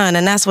the sun,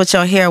 and that's what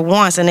your hair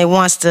wants. And it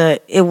wants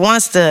to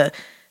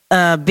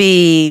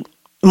be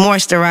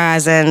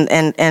moisturized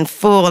and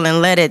full,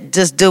 and let it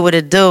just do what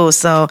it do.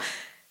 So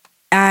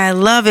I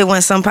love it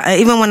when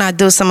even when I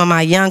do some of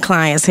my young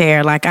clients'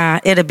 hair,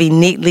 it'll be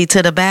neatly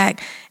to the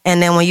back, and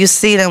then when you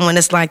see them, when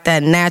it's like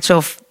that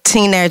natural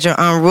teenager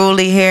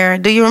unruly hair.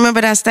 Do you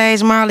remember that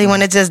stage, Marley,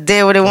 when it just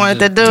did what it wanted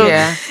to do?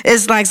 Yeah.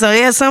 It's like, so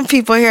yeah, some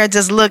people here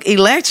just look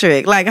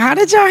electric. Like, how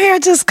did your hair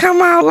just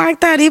come out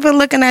like that? Even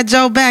looking at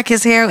Joe Beck,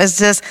 his hair is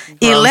just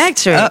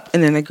electric. Up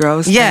and then it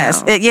grows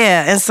yes, down.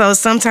 Yeah. And so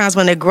sometimes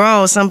when it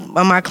grows, some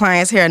of my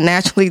clients' hair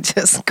naturally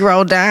just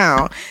grow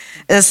down.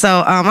 And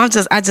so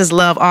I just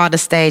love all the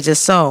stages.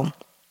 So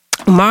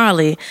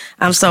Marley,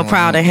 I'm so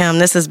proud of him.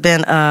 This has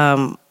been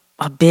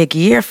a big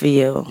year for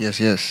you.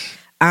 Yes.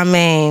 I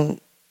mean,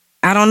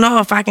 I don't know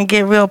if I can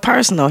get real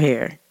personal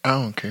here. I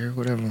don't care,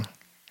 whatever.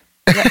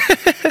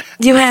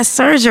 You had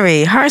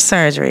surgery, heart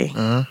surgery.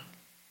 Uh-huh.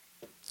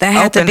 That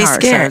had Open to be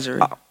heart scared.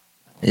 surgery.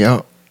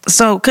 Yep.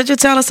 So could you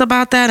tell us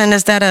about that? And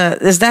is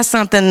that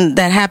something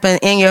that happened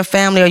in your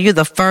family, or are you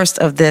the first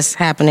of this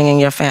happening in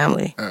your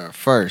family?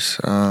 First,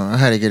 I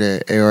had to get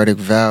an aortic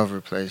valve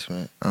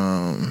replacement.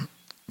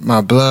 My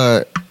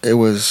blood, it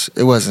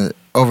wasn't,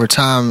 over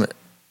time,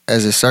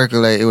 as it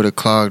circulated, it would have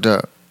clogged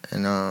up.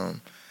 And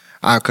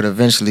I could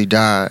eventually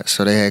die,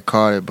 so they had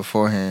caught it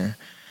beforehand.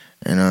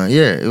 And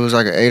it was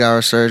like an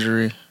 8-hour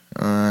surgery.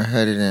 I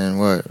had it in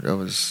that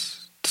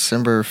was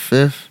December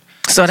 5th.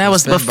 So that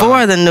was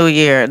before the new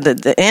year,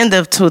 the end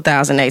of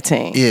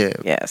 2018. Yeah.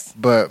 Yes.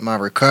 But my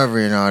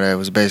recovery and all that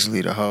was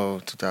basically the whole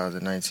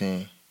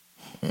 2019.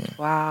 Yeah.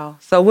 Wow.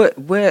 So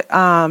what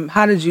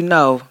how did you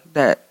know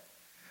that?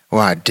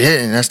 Well, I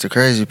didn't. That's the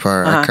crazy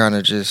part. Uh-huh. I kind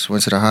of just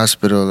went to the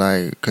hospital,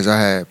 because I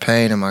had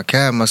pain in my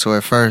calf muscle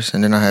at first,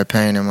 and then I had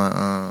pain in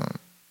my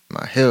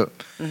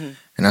hip. Mm-hmm.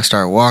 And I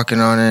started walking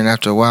on it, and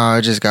after a while,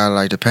 it just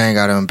got the pain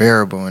got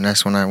unbearable, and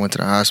that's when I went to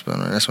the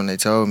hospital, and that's when they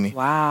told me.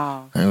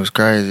 Wow. And it was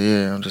crazy,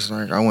 yeah. I'm just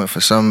like, I went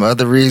for some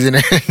other reason.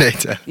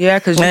 Yeah,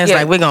 because it's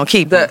like, we're going to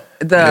keep the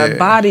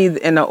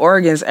body and the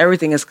organs,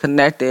 everything is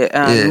connected,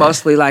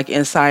 mostly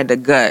inside the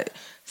gut.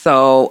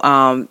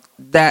 So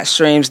that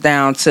streams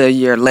down to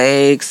your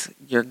legs,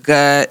 your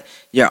gut,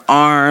 your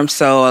arms.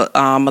 So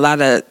a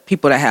lot of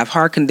people that have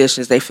heart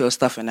conditions, they feel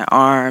stuff in their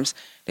arms.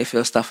 They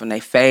feel stuff in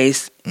their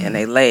face and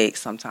their legs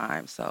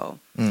sometimes. So,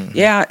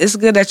 yeah, it's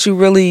good that you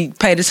really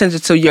paid attention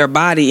to your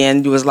body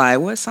and you was like,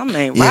 what, something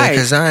ain't right. Yeah,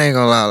 because I ain't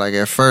going to lie.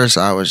 At first,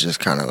 I was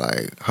just kind of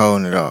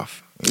holding it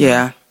off.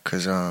 Yeah.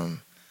 Because, I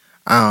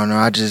don't know.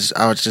 I just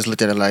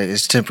looked at it like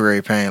it's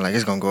temporary pain. Like,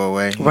 it's going to go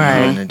away. Right.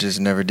 And it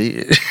just never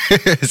did.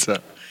 So,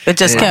 it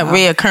just kept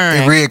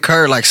reoccurring. It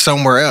reoccurred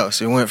somewhere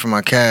else. It went from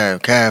my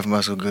calf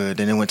muscle good.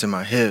 Then it went to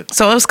my hip.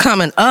 So it was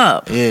coming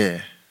up.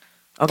 Yeah.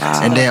 Okay.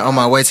 And then on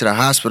my way to the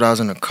hospital, I was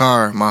in the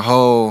car. My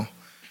whole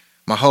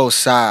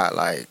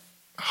side,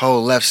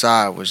 whole left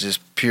side was just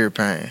pure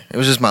pain. It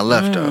was just my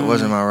left though. It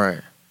wasn't my right.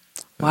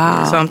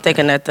 Wow. So I'm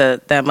thinking that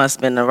that must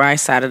have been the right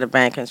side of the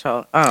brain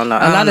control. I don't know.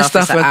 A lot of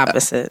stuff the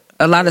opposite.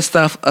 A lot of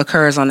stuff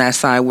occurs on that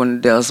side when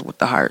it deals with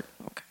the heart.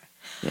 Okay.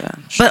 Yeah.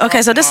 But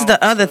okay, so this is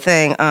the other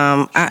thing.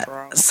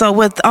 So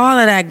with all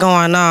of that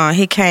going on,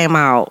 he came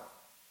out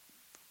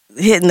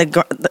hitting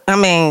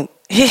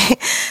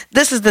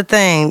this is the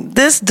thing.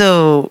 This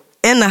dude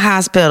in the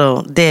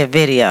hospital did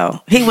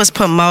video. He was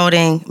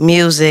promoting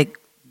music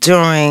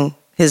during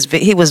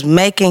he was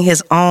making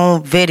his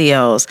own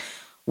videos.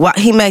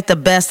 He made the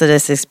best of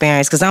this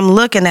experience, because I'm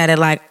looking at it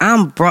like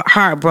I'm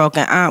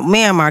heartbroken. Me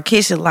and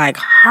Markeisha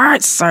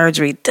heart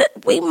surgery.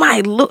 We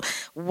might look.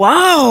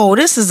 Whoa,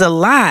 this is a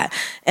lot.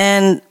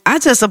 And I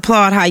just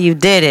applaud how you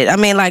did it. I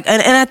mean, and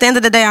at the end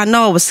of the day, I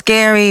know it was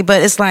scary,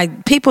 but it's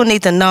people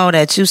need to know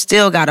that you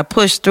still got to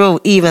push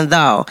through, even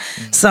though.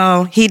 Mm-hmm.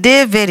 So he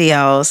did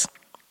videos.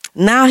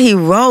 Now he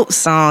wrote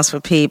songs for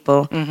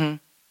people. Mm-hmm.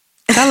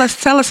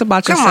 Tell us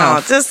about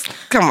yourself.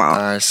 Come on. All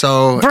right,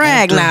 so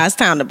brag now. It's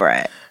time to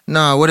brag.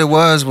 No, what it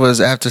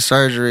was after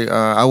surgery,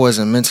 I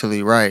wasn't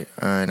mentally right,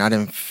 and I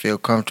didn't feel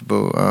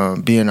comfortable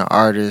being an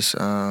artist,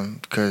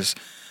 because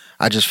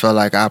I just felt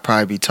like I'd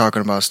probably be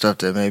talking about stuff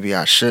that maybe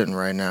I shouldn't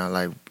right now,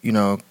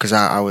 because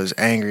I was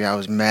angry, I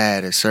was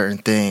mad at certain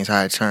things,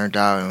 how it turned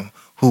out, and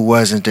who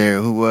wasn't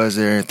there, who was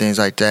there, and things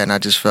like that, and I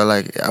just felt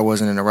like I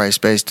wasn't in the right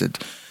space to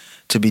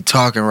be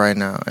talking right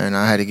now, and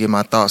I had to get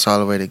my thoughts all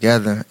the way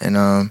together,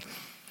 and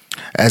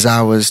as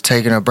I was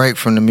taking a break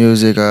from the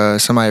music,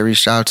 somebody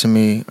reached out to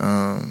me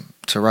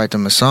to write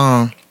them a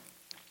song,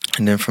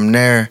 and then from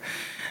there,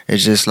 we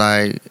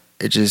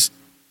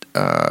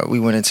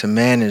went into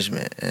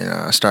management, and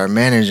I started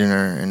managing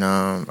her, and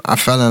I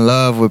fell in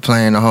love with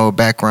playing the whole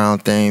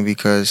background thing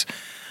because,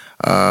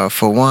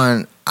 for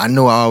one, I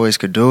knew I always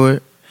could do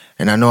it,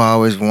 and I know I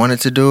always wanted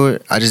to do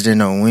it. I just didn't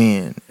know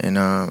when, and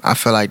I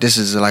feel like this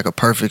is a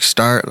perfect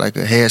start, a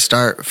head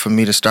start for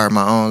me to start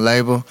my own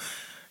label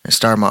and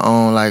start my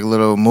own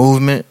little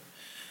movement.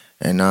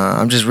 And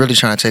I'm just really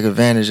trying to take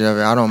advantage of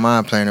it. I don't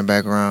mind playing the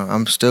background.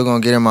 I'm still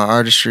going to get in my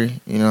artistry,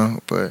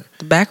 but...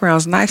 The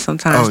background's nice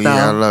sometimes, though. Oh,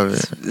 yeah, I love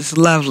it. It's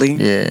lovely.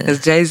 Yeah.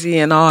 Because Jay-Z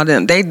and all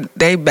them,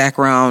 they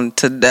background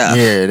to death.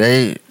 Yeah,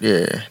 they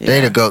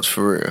the goats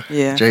for real.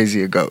 Yeah. Jay-Z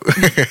a goat.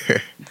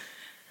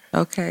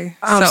 Okay.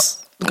 Go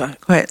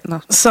ahead.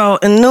 No. So,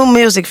 new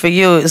music for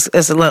you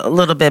is a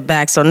little bit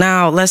back. So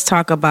now let's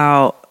talk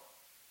about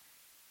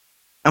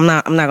I'm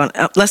not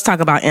gonna. Let's talk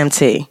about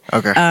MT.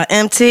 Okay.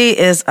 MT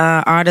is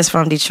an artist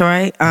from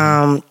Detroit,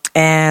 and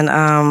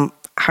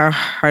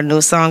her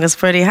new song is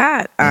pretty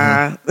hot.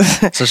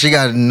 So she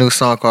got a new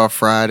song called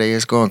Friday.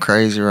 It's going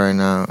crazy right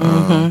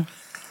now.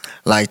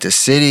 Like the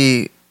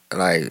city,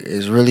 like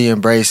is really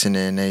embracing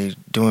it, and they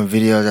doing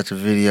videos after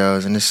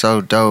videos, and it's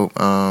so dope.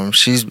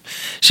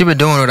 She been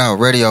doing it without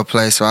radio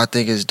play, so I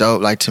think it's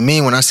dope. Like to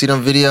me, when I see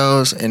them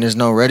videos and there's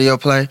no radio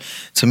play,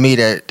 to me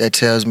that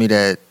tells me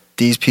that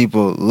these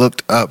people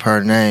looked up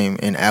her name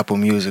in Apple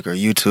Music or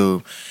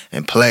YouTube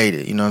and played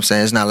it. You know what I'm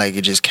saying? It's not like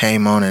it just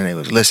came on and they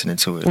was listening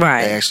to it.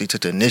 Right. They actually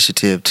took the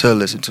initiative to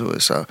listen to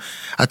it. So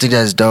I think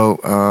that's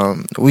dope.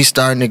 We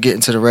starting to get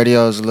into the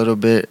radios a little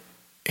bit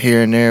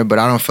here and there, but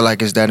I don't feel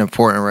like it's that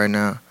important right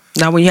now.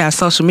 Now when you have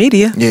social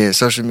media. Yeah,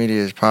 social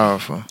media is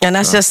powerful. And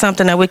that's just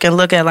something that we can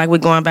look at, like we're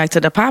going back to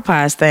the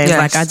Popeyes thing. Yes.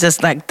 Like I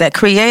just like that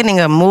creating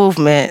a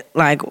movement,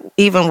 like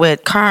even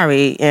with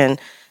Kari and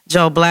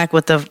Joe Black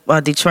with the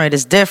Detroit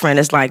is different.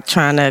 It's like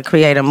trying to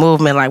create a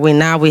movement. Like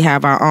we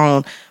have our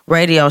own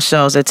radio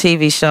shows or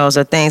TV shows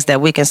or things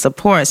that we can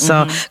support.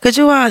 So could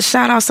you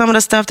shout out some of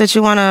the stuff that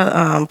you want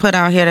to put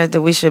out here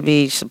that we should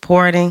be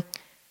supporting?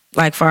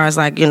 Like far as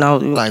like,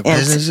 Like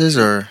businesses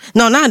or?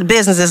 No, not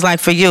businesses. Like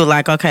for you,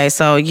 like, okay,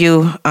 so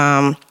you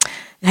have...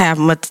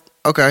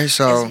 Okay,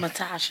 so... It's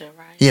Matasha,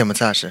 right? Yeah,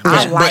 Matasha.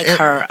 I like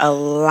her a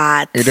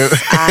lot. You do?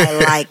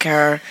 I like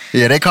her.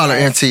 Yeah, they call her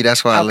MT.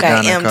 That's why LaDonna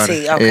called her.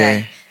 MT, okay.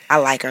 Yeah. I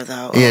like her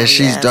though. Yeah,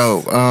 she's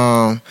dope.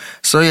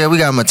 So yeah, we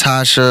got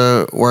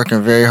Matasha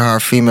working very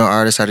hard, female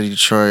artist out of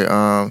Detroit.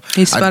 Can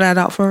you spell that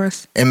out for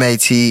us?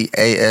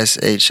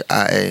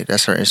 MATASHIA.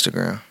 That's her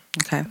Instagram.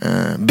 Okay.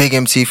 Big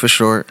MT for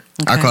short.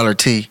 Okay. I call her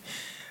T.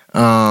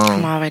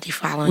 I'm already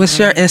following. What's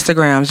your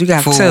Instagrams? You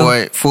got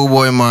two. Full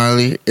Boy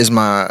Marley is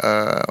my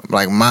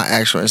my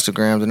actual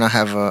Instagram. Then I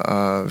have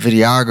a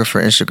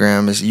videographer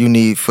Instagram. It's You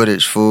Need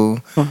Footage Fool.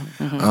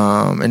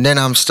 And then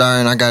I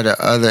got the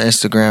other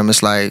Instagram.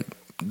 It's like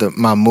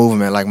my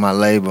movement, like my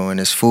label, and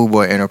it's Food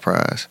Boy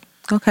Enterprise.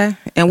 Okay.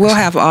 And we'll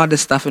have all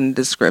this stuff in the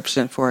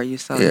description for you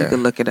so you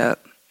can look it up.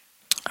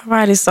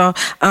 Alrighty, so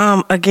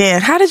again,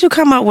 how did you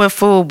come up with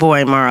Food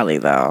Boy Marley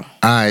though?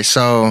 Alright,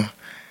 so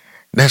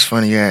that's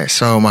funny, yeah.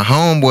 So my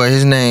homeboy,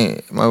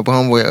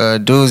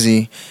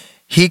 Doozy,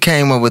 he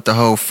came up with the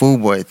whole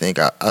Food Boy thing,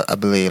 I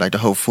believe, like the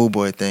whole Food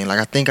Boy thing. Like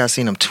I think I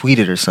seen him tweet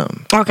it or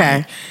something.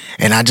 Okay.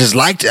 And I just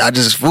liked it.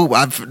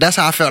 That's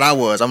how I felt I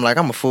was. I'm like,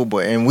 I'm a food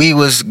boy. And we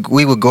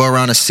would go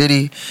around the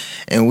city,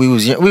 and we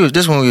was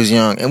this when we was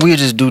young, and we would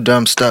just do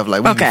dumb stuff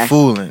like we'd be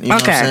fooling. You know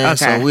what I'm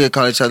saying? So we would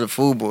call each other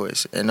food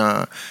boys. And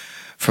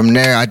from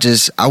there, I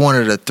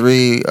wanted a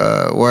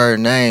 3-word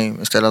name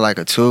instead of like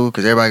a 2,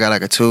 because everybody got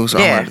like a 2, so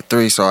I wanted a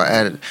 3. So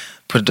I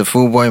put the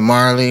Food Boy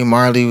Marley.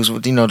 Marley was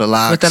with the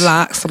locks. With the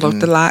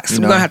locks,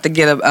 We're gonna have to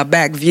get a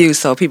back view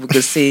so people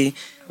could see,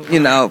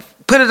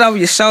 put it over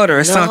your shoulder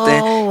or something.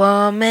 No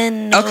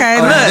woman. No. Okay,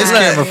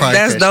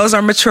 look. Those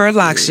are mature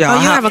locks, y'all.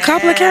 Oh, you have a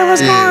couple of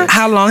cameras going?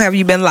 How long have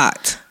you been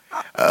locked?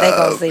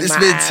 It's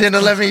been 10,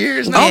 11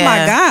 years now. Oh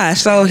my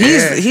gosh! So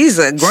he's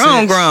a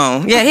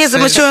grown. Yeah, he's a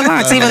mature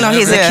locks, even though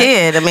he's a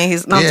kid. I mean,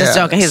 I'm just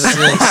joking. He's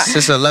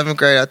since 11th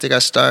grade, I think I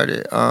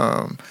started.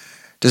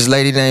 This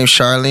lady named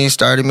Charlene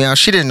started me out.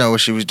 She didn't know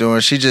what she was doing.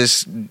 She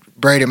just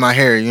braided my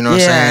hair, you know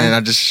what I'm saying? And I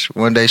just,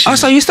 one day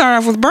so you started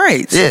off with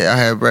braids? Yeah, I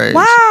had braids.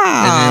 Wow.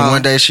 And then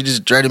one day she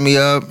just dreaded me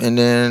up. And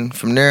then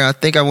from there, I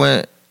think I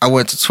went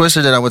to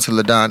Twister, then I went to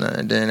LaDonna.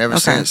 And then ever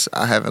since,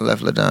 I haven't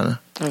left LaDonna.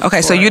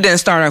 Okay, so you didn't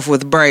start off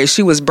with braids.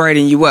 She was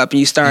braiding you up, and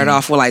you started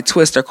off with like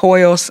twister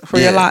coils for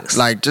your locks?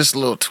 Like just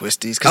little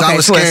twisties. Because I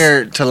was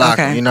scared to lock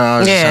them, I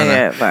was just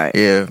trying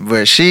to,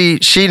 but she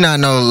not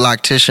no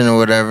loctician or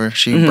whatever.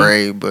 She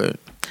braid, but...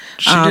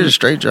 She did a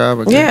straight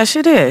job. Again. Yeah,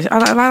 she did.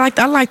 I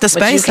like the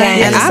space.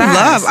 And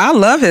I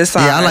love his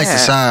size. Yeah, I like the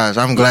size.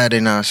 I'm glad they're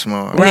not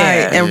small. Right.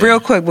 Yeah. And real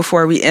quick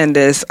before we end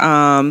this,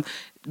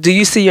 do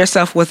you see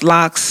yourself with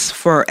locks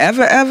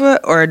forever, ever,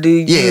 or do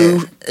you?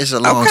 Yeah, it's a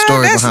long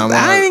story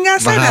behind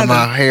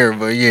my hair,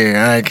 but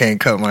I can't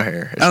cut my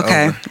hair. It's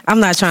over.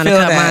 I'm not trying to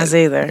cut mine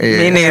either. Yeah.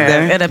 Me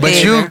neither.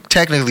 But you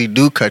technically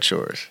do cut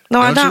yours. No,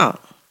 I don't.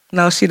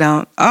 No, she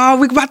don't. Oh,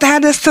 we about to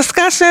have this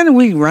discussion.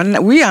 We ran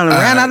out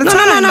of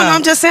time. No.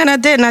 I'm just saying I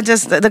didn't.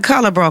 The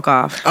color broke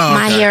off. Oh, okay.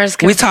 My hair is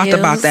confused. We talked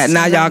about that.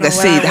 Now y'all can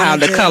see how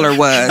the color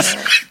was.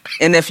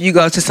 And if you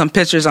go to some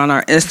pictures on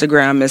our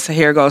Instagram, it's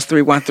Hair Goes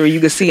 313. You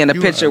can see in the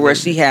picture where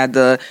she had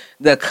the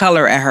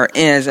color at her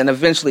ends, and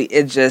eventually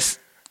it just.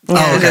 Okay.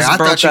 I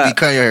thought you'd be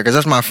cutting your hair because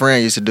that's what my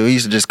friend used to do. He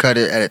used to just cut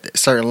it at a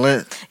certain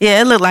length.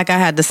 Yeah, it looked like I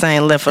had the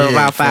same length for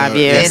about 5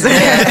 years.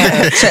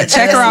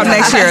 Check her out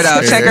next year,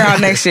 though. Check her out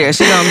next year.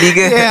 She's gonna be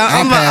good. Yeah,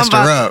 I passed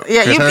her up.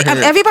 Yeah,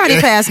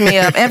 everybody passed me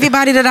up.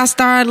 Everybody that I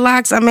started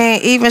locks. I mean,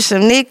 even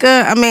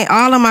Shanika. I mean,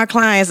 all of my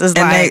clients is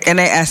they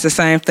ask the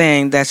same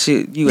thing that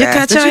you asked. Did you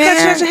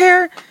cut your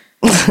hair?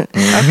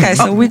 Okay,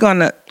 so we're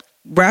gonna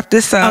wrap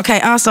this up. Okay.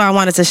 Also, I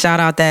wanted to shout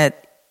out that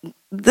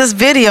this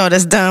video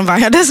that's done by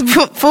her. This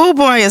Food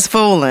Boy is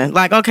fooling.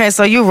 Like, okay,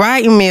 so you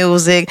writing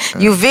music,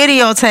 you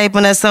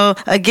videotaping it. So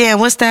again,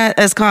 what's that?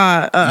 It's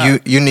called.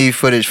 You need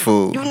footage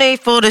food. You need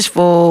footage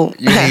food.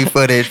 You need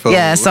footage food.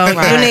 Yeah, so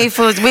you need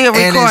food. We are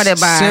recorded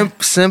by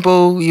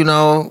simple. You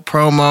know,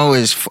 promo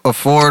is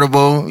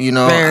affordable. You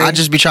know, I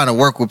just be trying to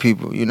work with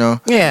people. You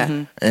know. Yeah.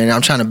 Mm-hmm. And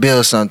I'm trying to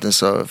build something.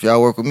 So if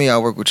y'all work with me,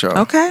 I'll work with y'all.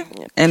 Okay.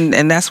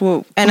 And that's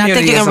what. And I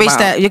think you can reach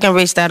that. You can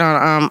reach that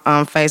on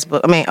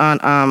Facebook. I mean on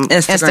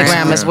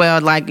Instagram as well.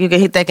 Like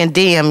they can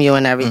DM you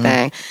and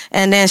everything. Mm-hmm.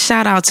 And then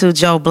shout out to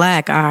Joe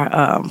Black,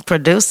 our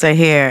producer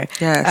here,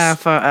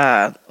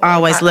 for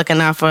always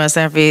looking out for us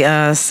every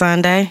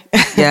Sunday.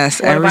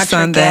 Yes, every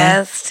Sunday.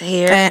 Guest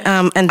here.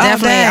 And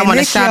definitely, I want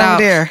to shout out.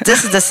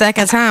 This is the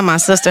second time my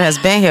sister has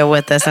been here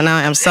with us, and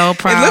I am so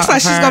proud. It looks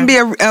like she's going to be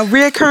a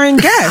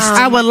reoccurring guest.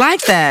 I would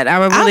like that. I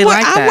would really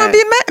like that. I wouldn't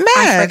be mad.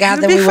 I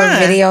forgot that we were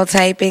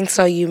videotaping,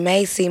 so you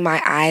may see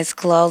my eyes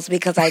closed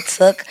because I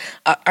took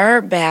a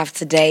herb bath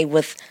today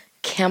with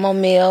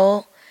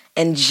chamomile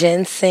and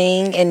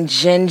ginseng and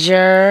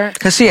ginger.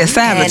 Cause she a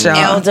savage, and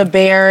y'all.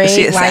 Elderberry.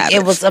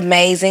 It was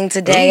amazing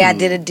today. I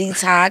did a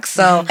detox.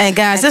 So and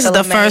guys, this is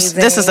the first.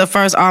 This is the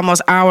first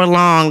almost hour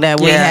long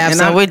that we have.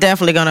 So we're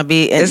definitely gonna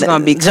be. It's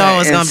gonna be. Joe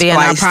is gonna be in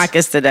our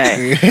pockets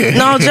today.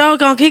 No, Joe,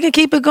 he can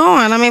keep it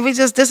going. I mean,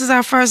 this is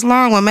our first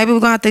long one. Maybe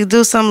we're gonna have to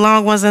do some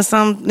long ones in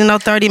some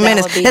 30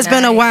 minutes. It's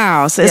been a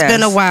while. So it's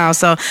been a while.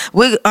 So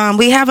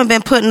we haven't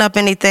been putting up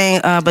anything.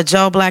 But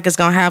Joe Black is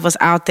gonna have us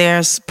out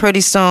there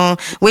pretty soon.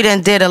 We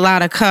did a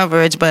lot of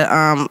coverage, but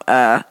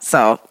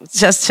so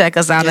just check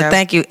us out. And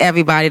thank you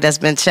everybody that's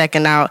been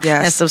checking out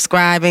and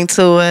subscribing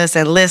to us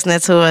and listening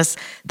to us.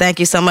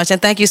 Thank you so much.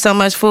 And thank you so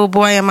much, Food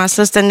Boy, and my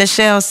sister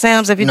Nichelle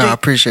Sims. I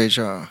appreciate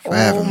y'all for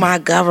having me. My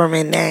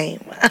government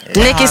name.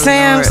 Nikki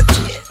Sims.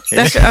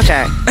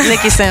 Okay.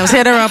 Nikki Sims.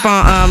 Hit her up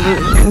on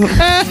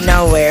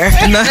nowhere.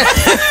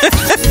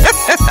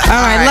 All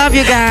right, love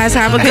you guys.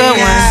 Have a good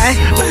one.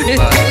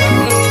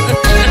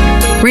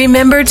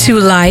 Remember to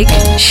like,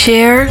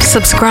 share,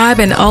 subscribe,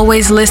 and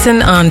always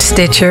listen on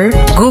Stitcher,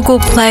 Google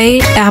Play,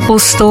 Apple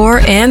Store,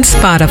 and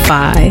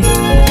Spotify.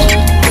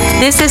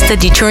 This is the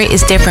Detroit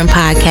is Different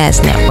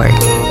podcast network,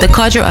 the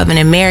culture of an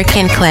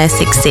American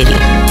classic city.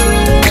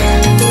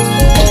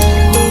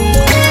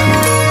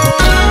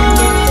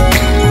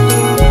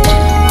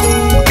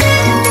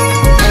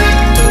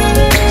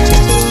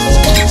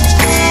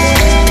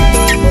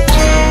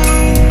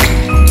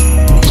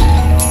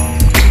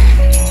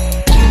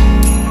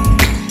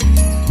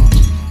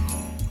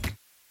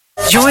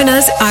 Join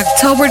us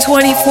October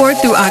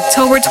 24th through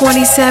October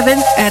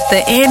 27th at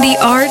the Andy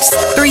Arts,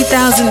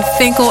 3000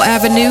 Finkel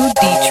Avenue,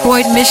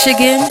 Detroit,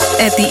 Michigan,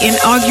 at the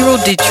inaugural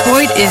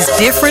Detroit is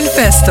Different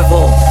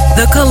Festival.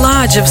 The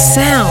collage of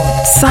sound,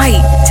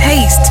 sight,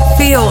 taste,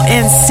 feel,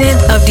 and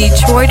scent of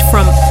Detroit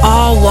from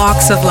all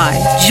walks of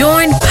life.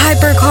 Join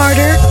Piper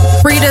Carter,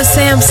 Frida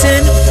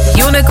Sampson,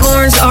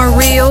 Unicorns Are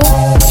Real,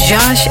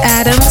 Josh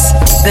Adams,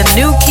 The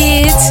New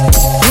Kids,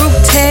 Group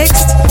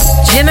Text,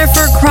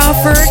 Jennifer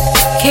Crawford,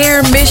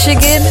 Care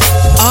Michigan,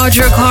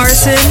 Audra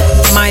Carson,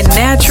 My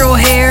Natural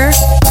Hair,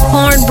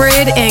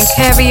 Cornbread and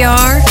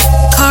Caviar,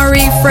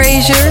 Kari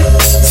Frazier,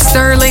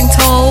 Sterling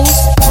Tolles,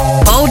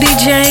 Bodie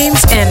James,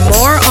 and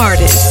more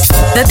artists.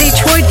 The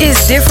Detroit is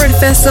Different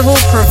Festival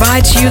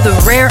provides you the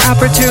rare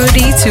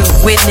opportunity to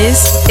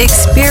witness,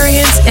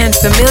 experience, and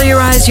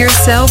familiarize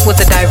yourself with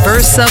the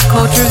diverse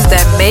subcultures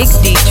that make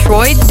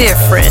Detroit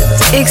different.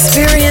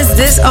 Experience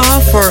this all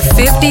for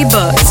 $50.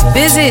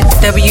 Visit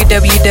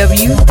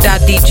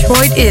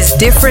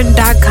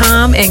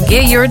www.detroitisdifferent.com and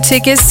get your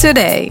tickets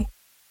today.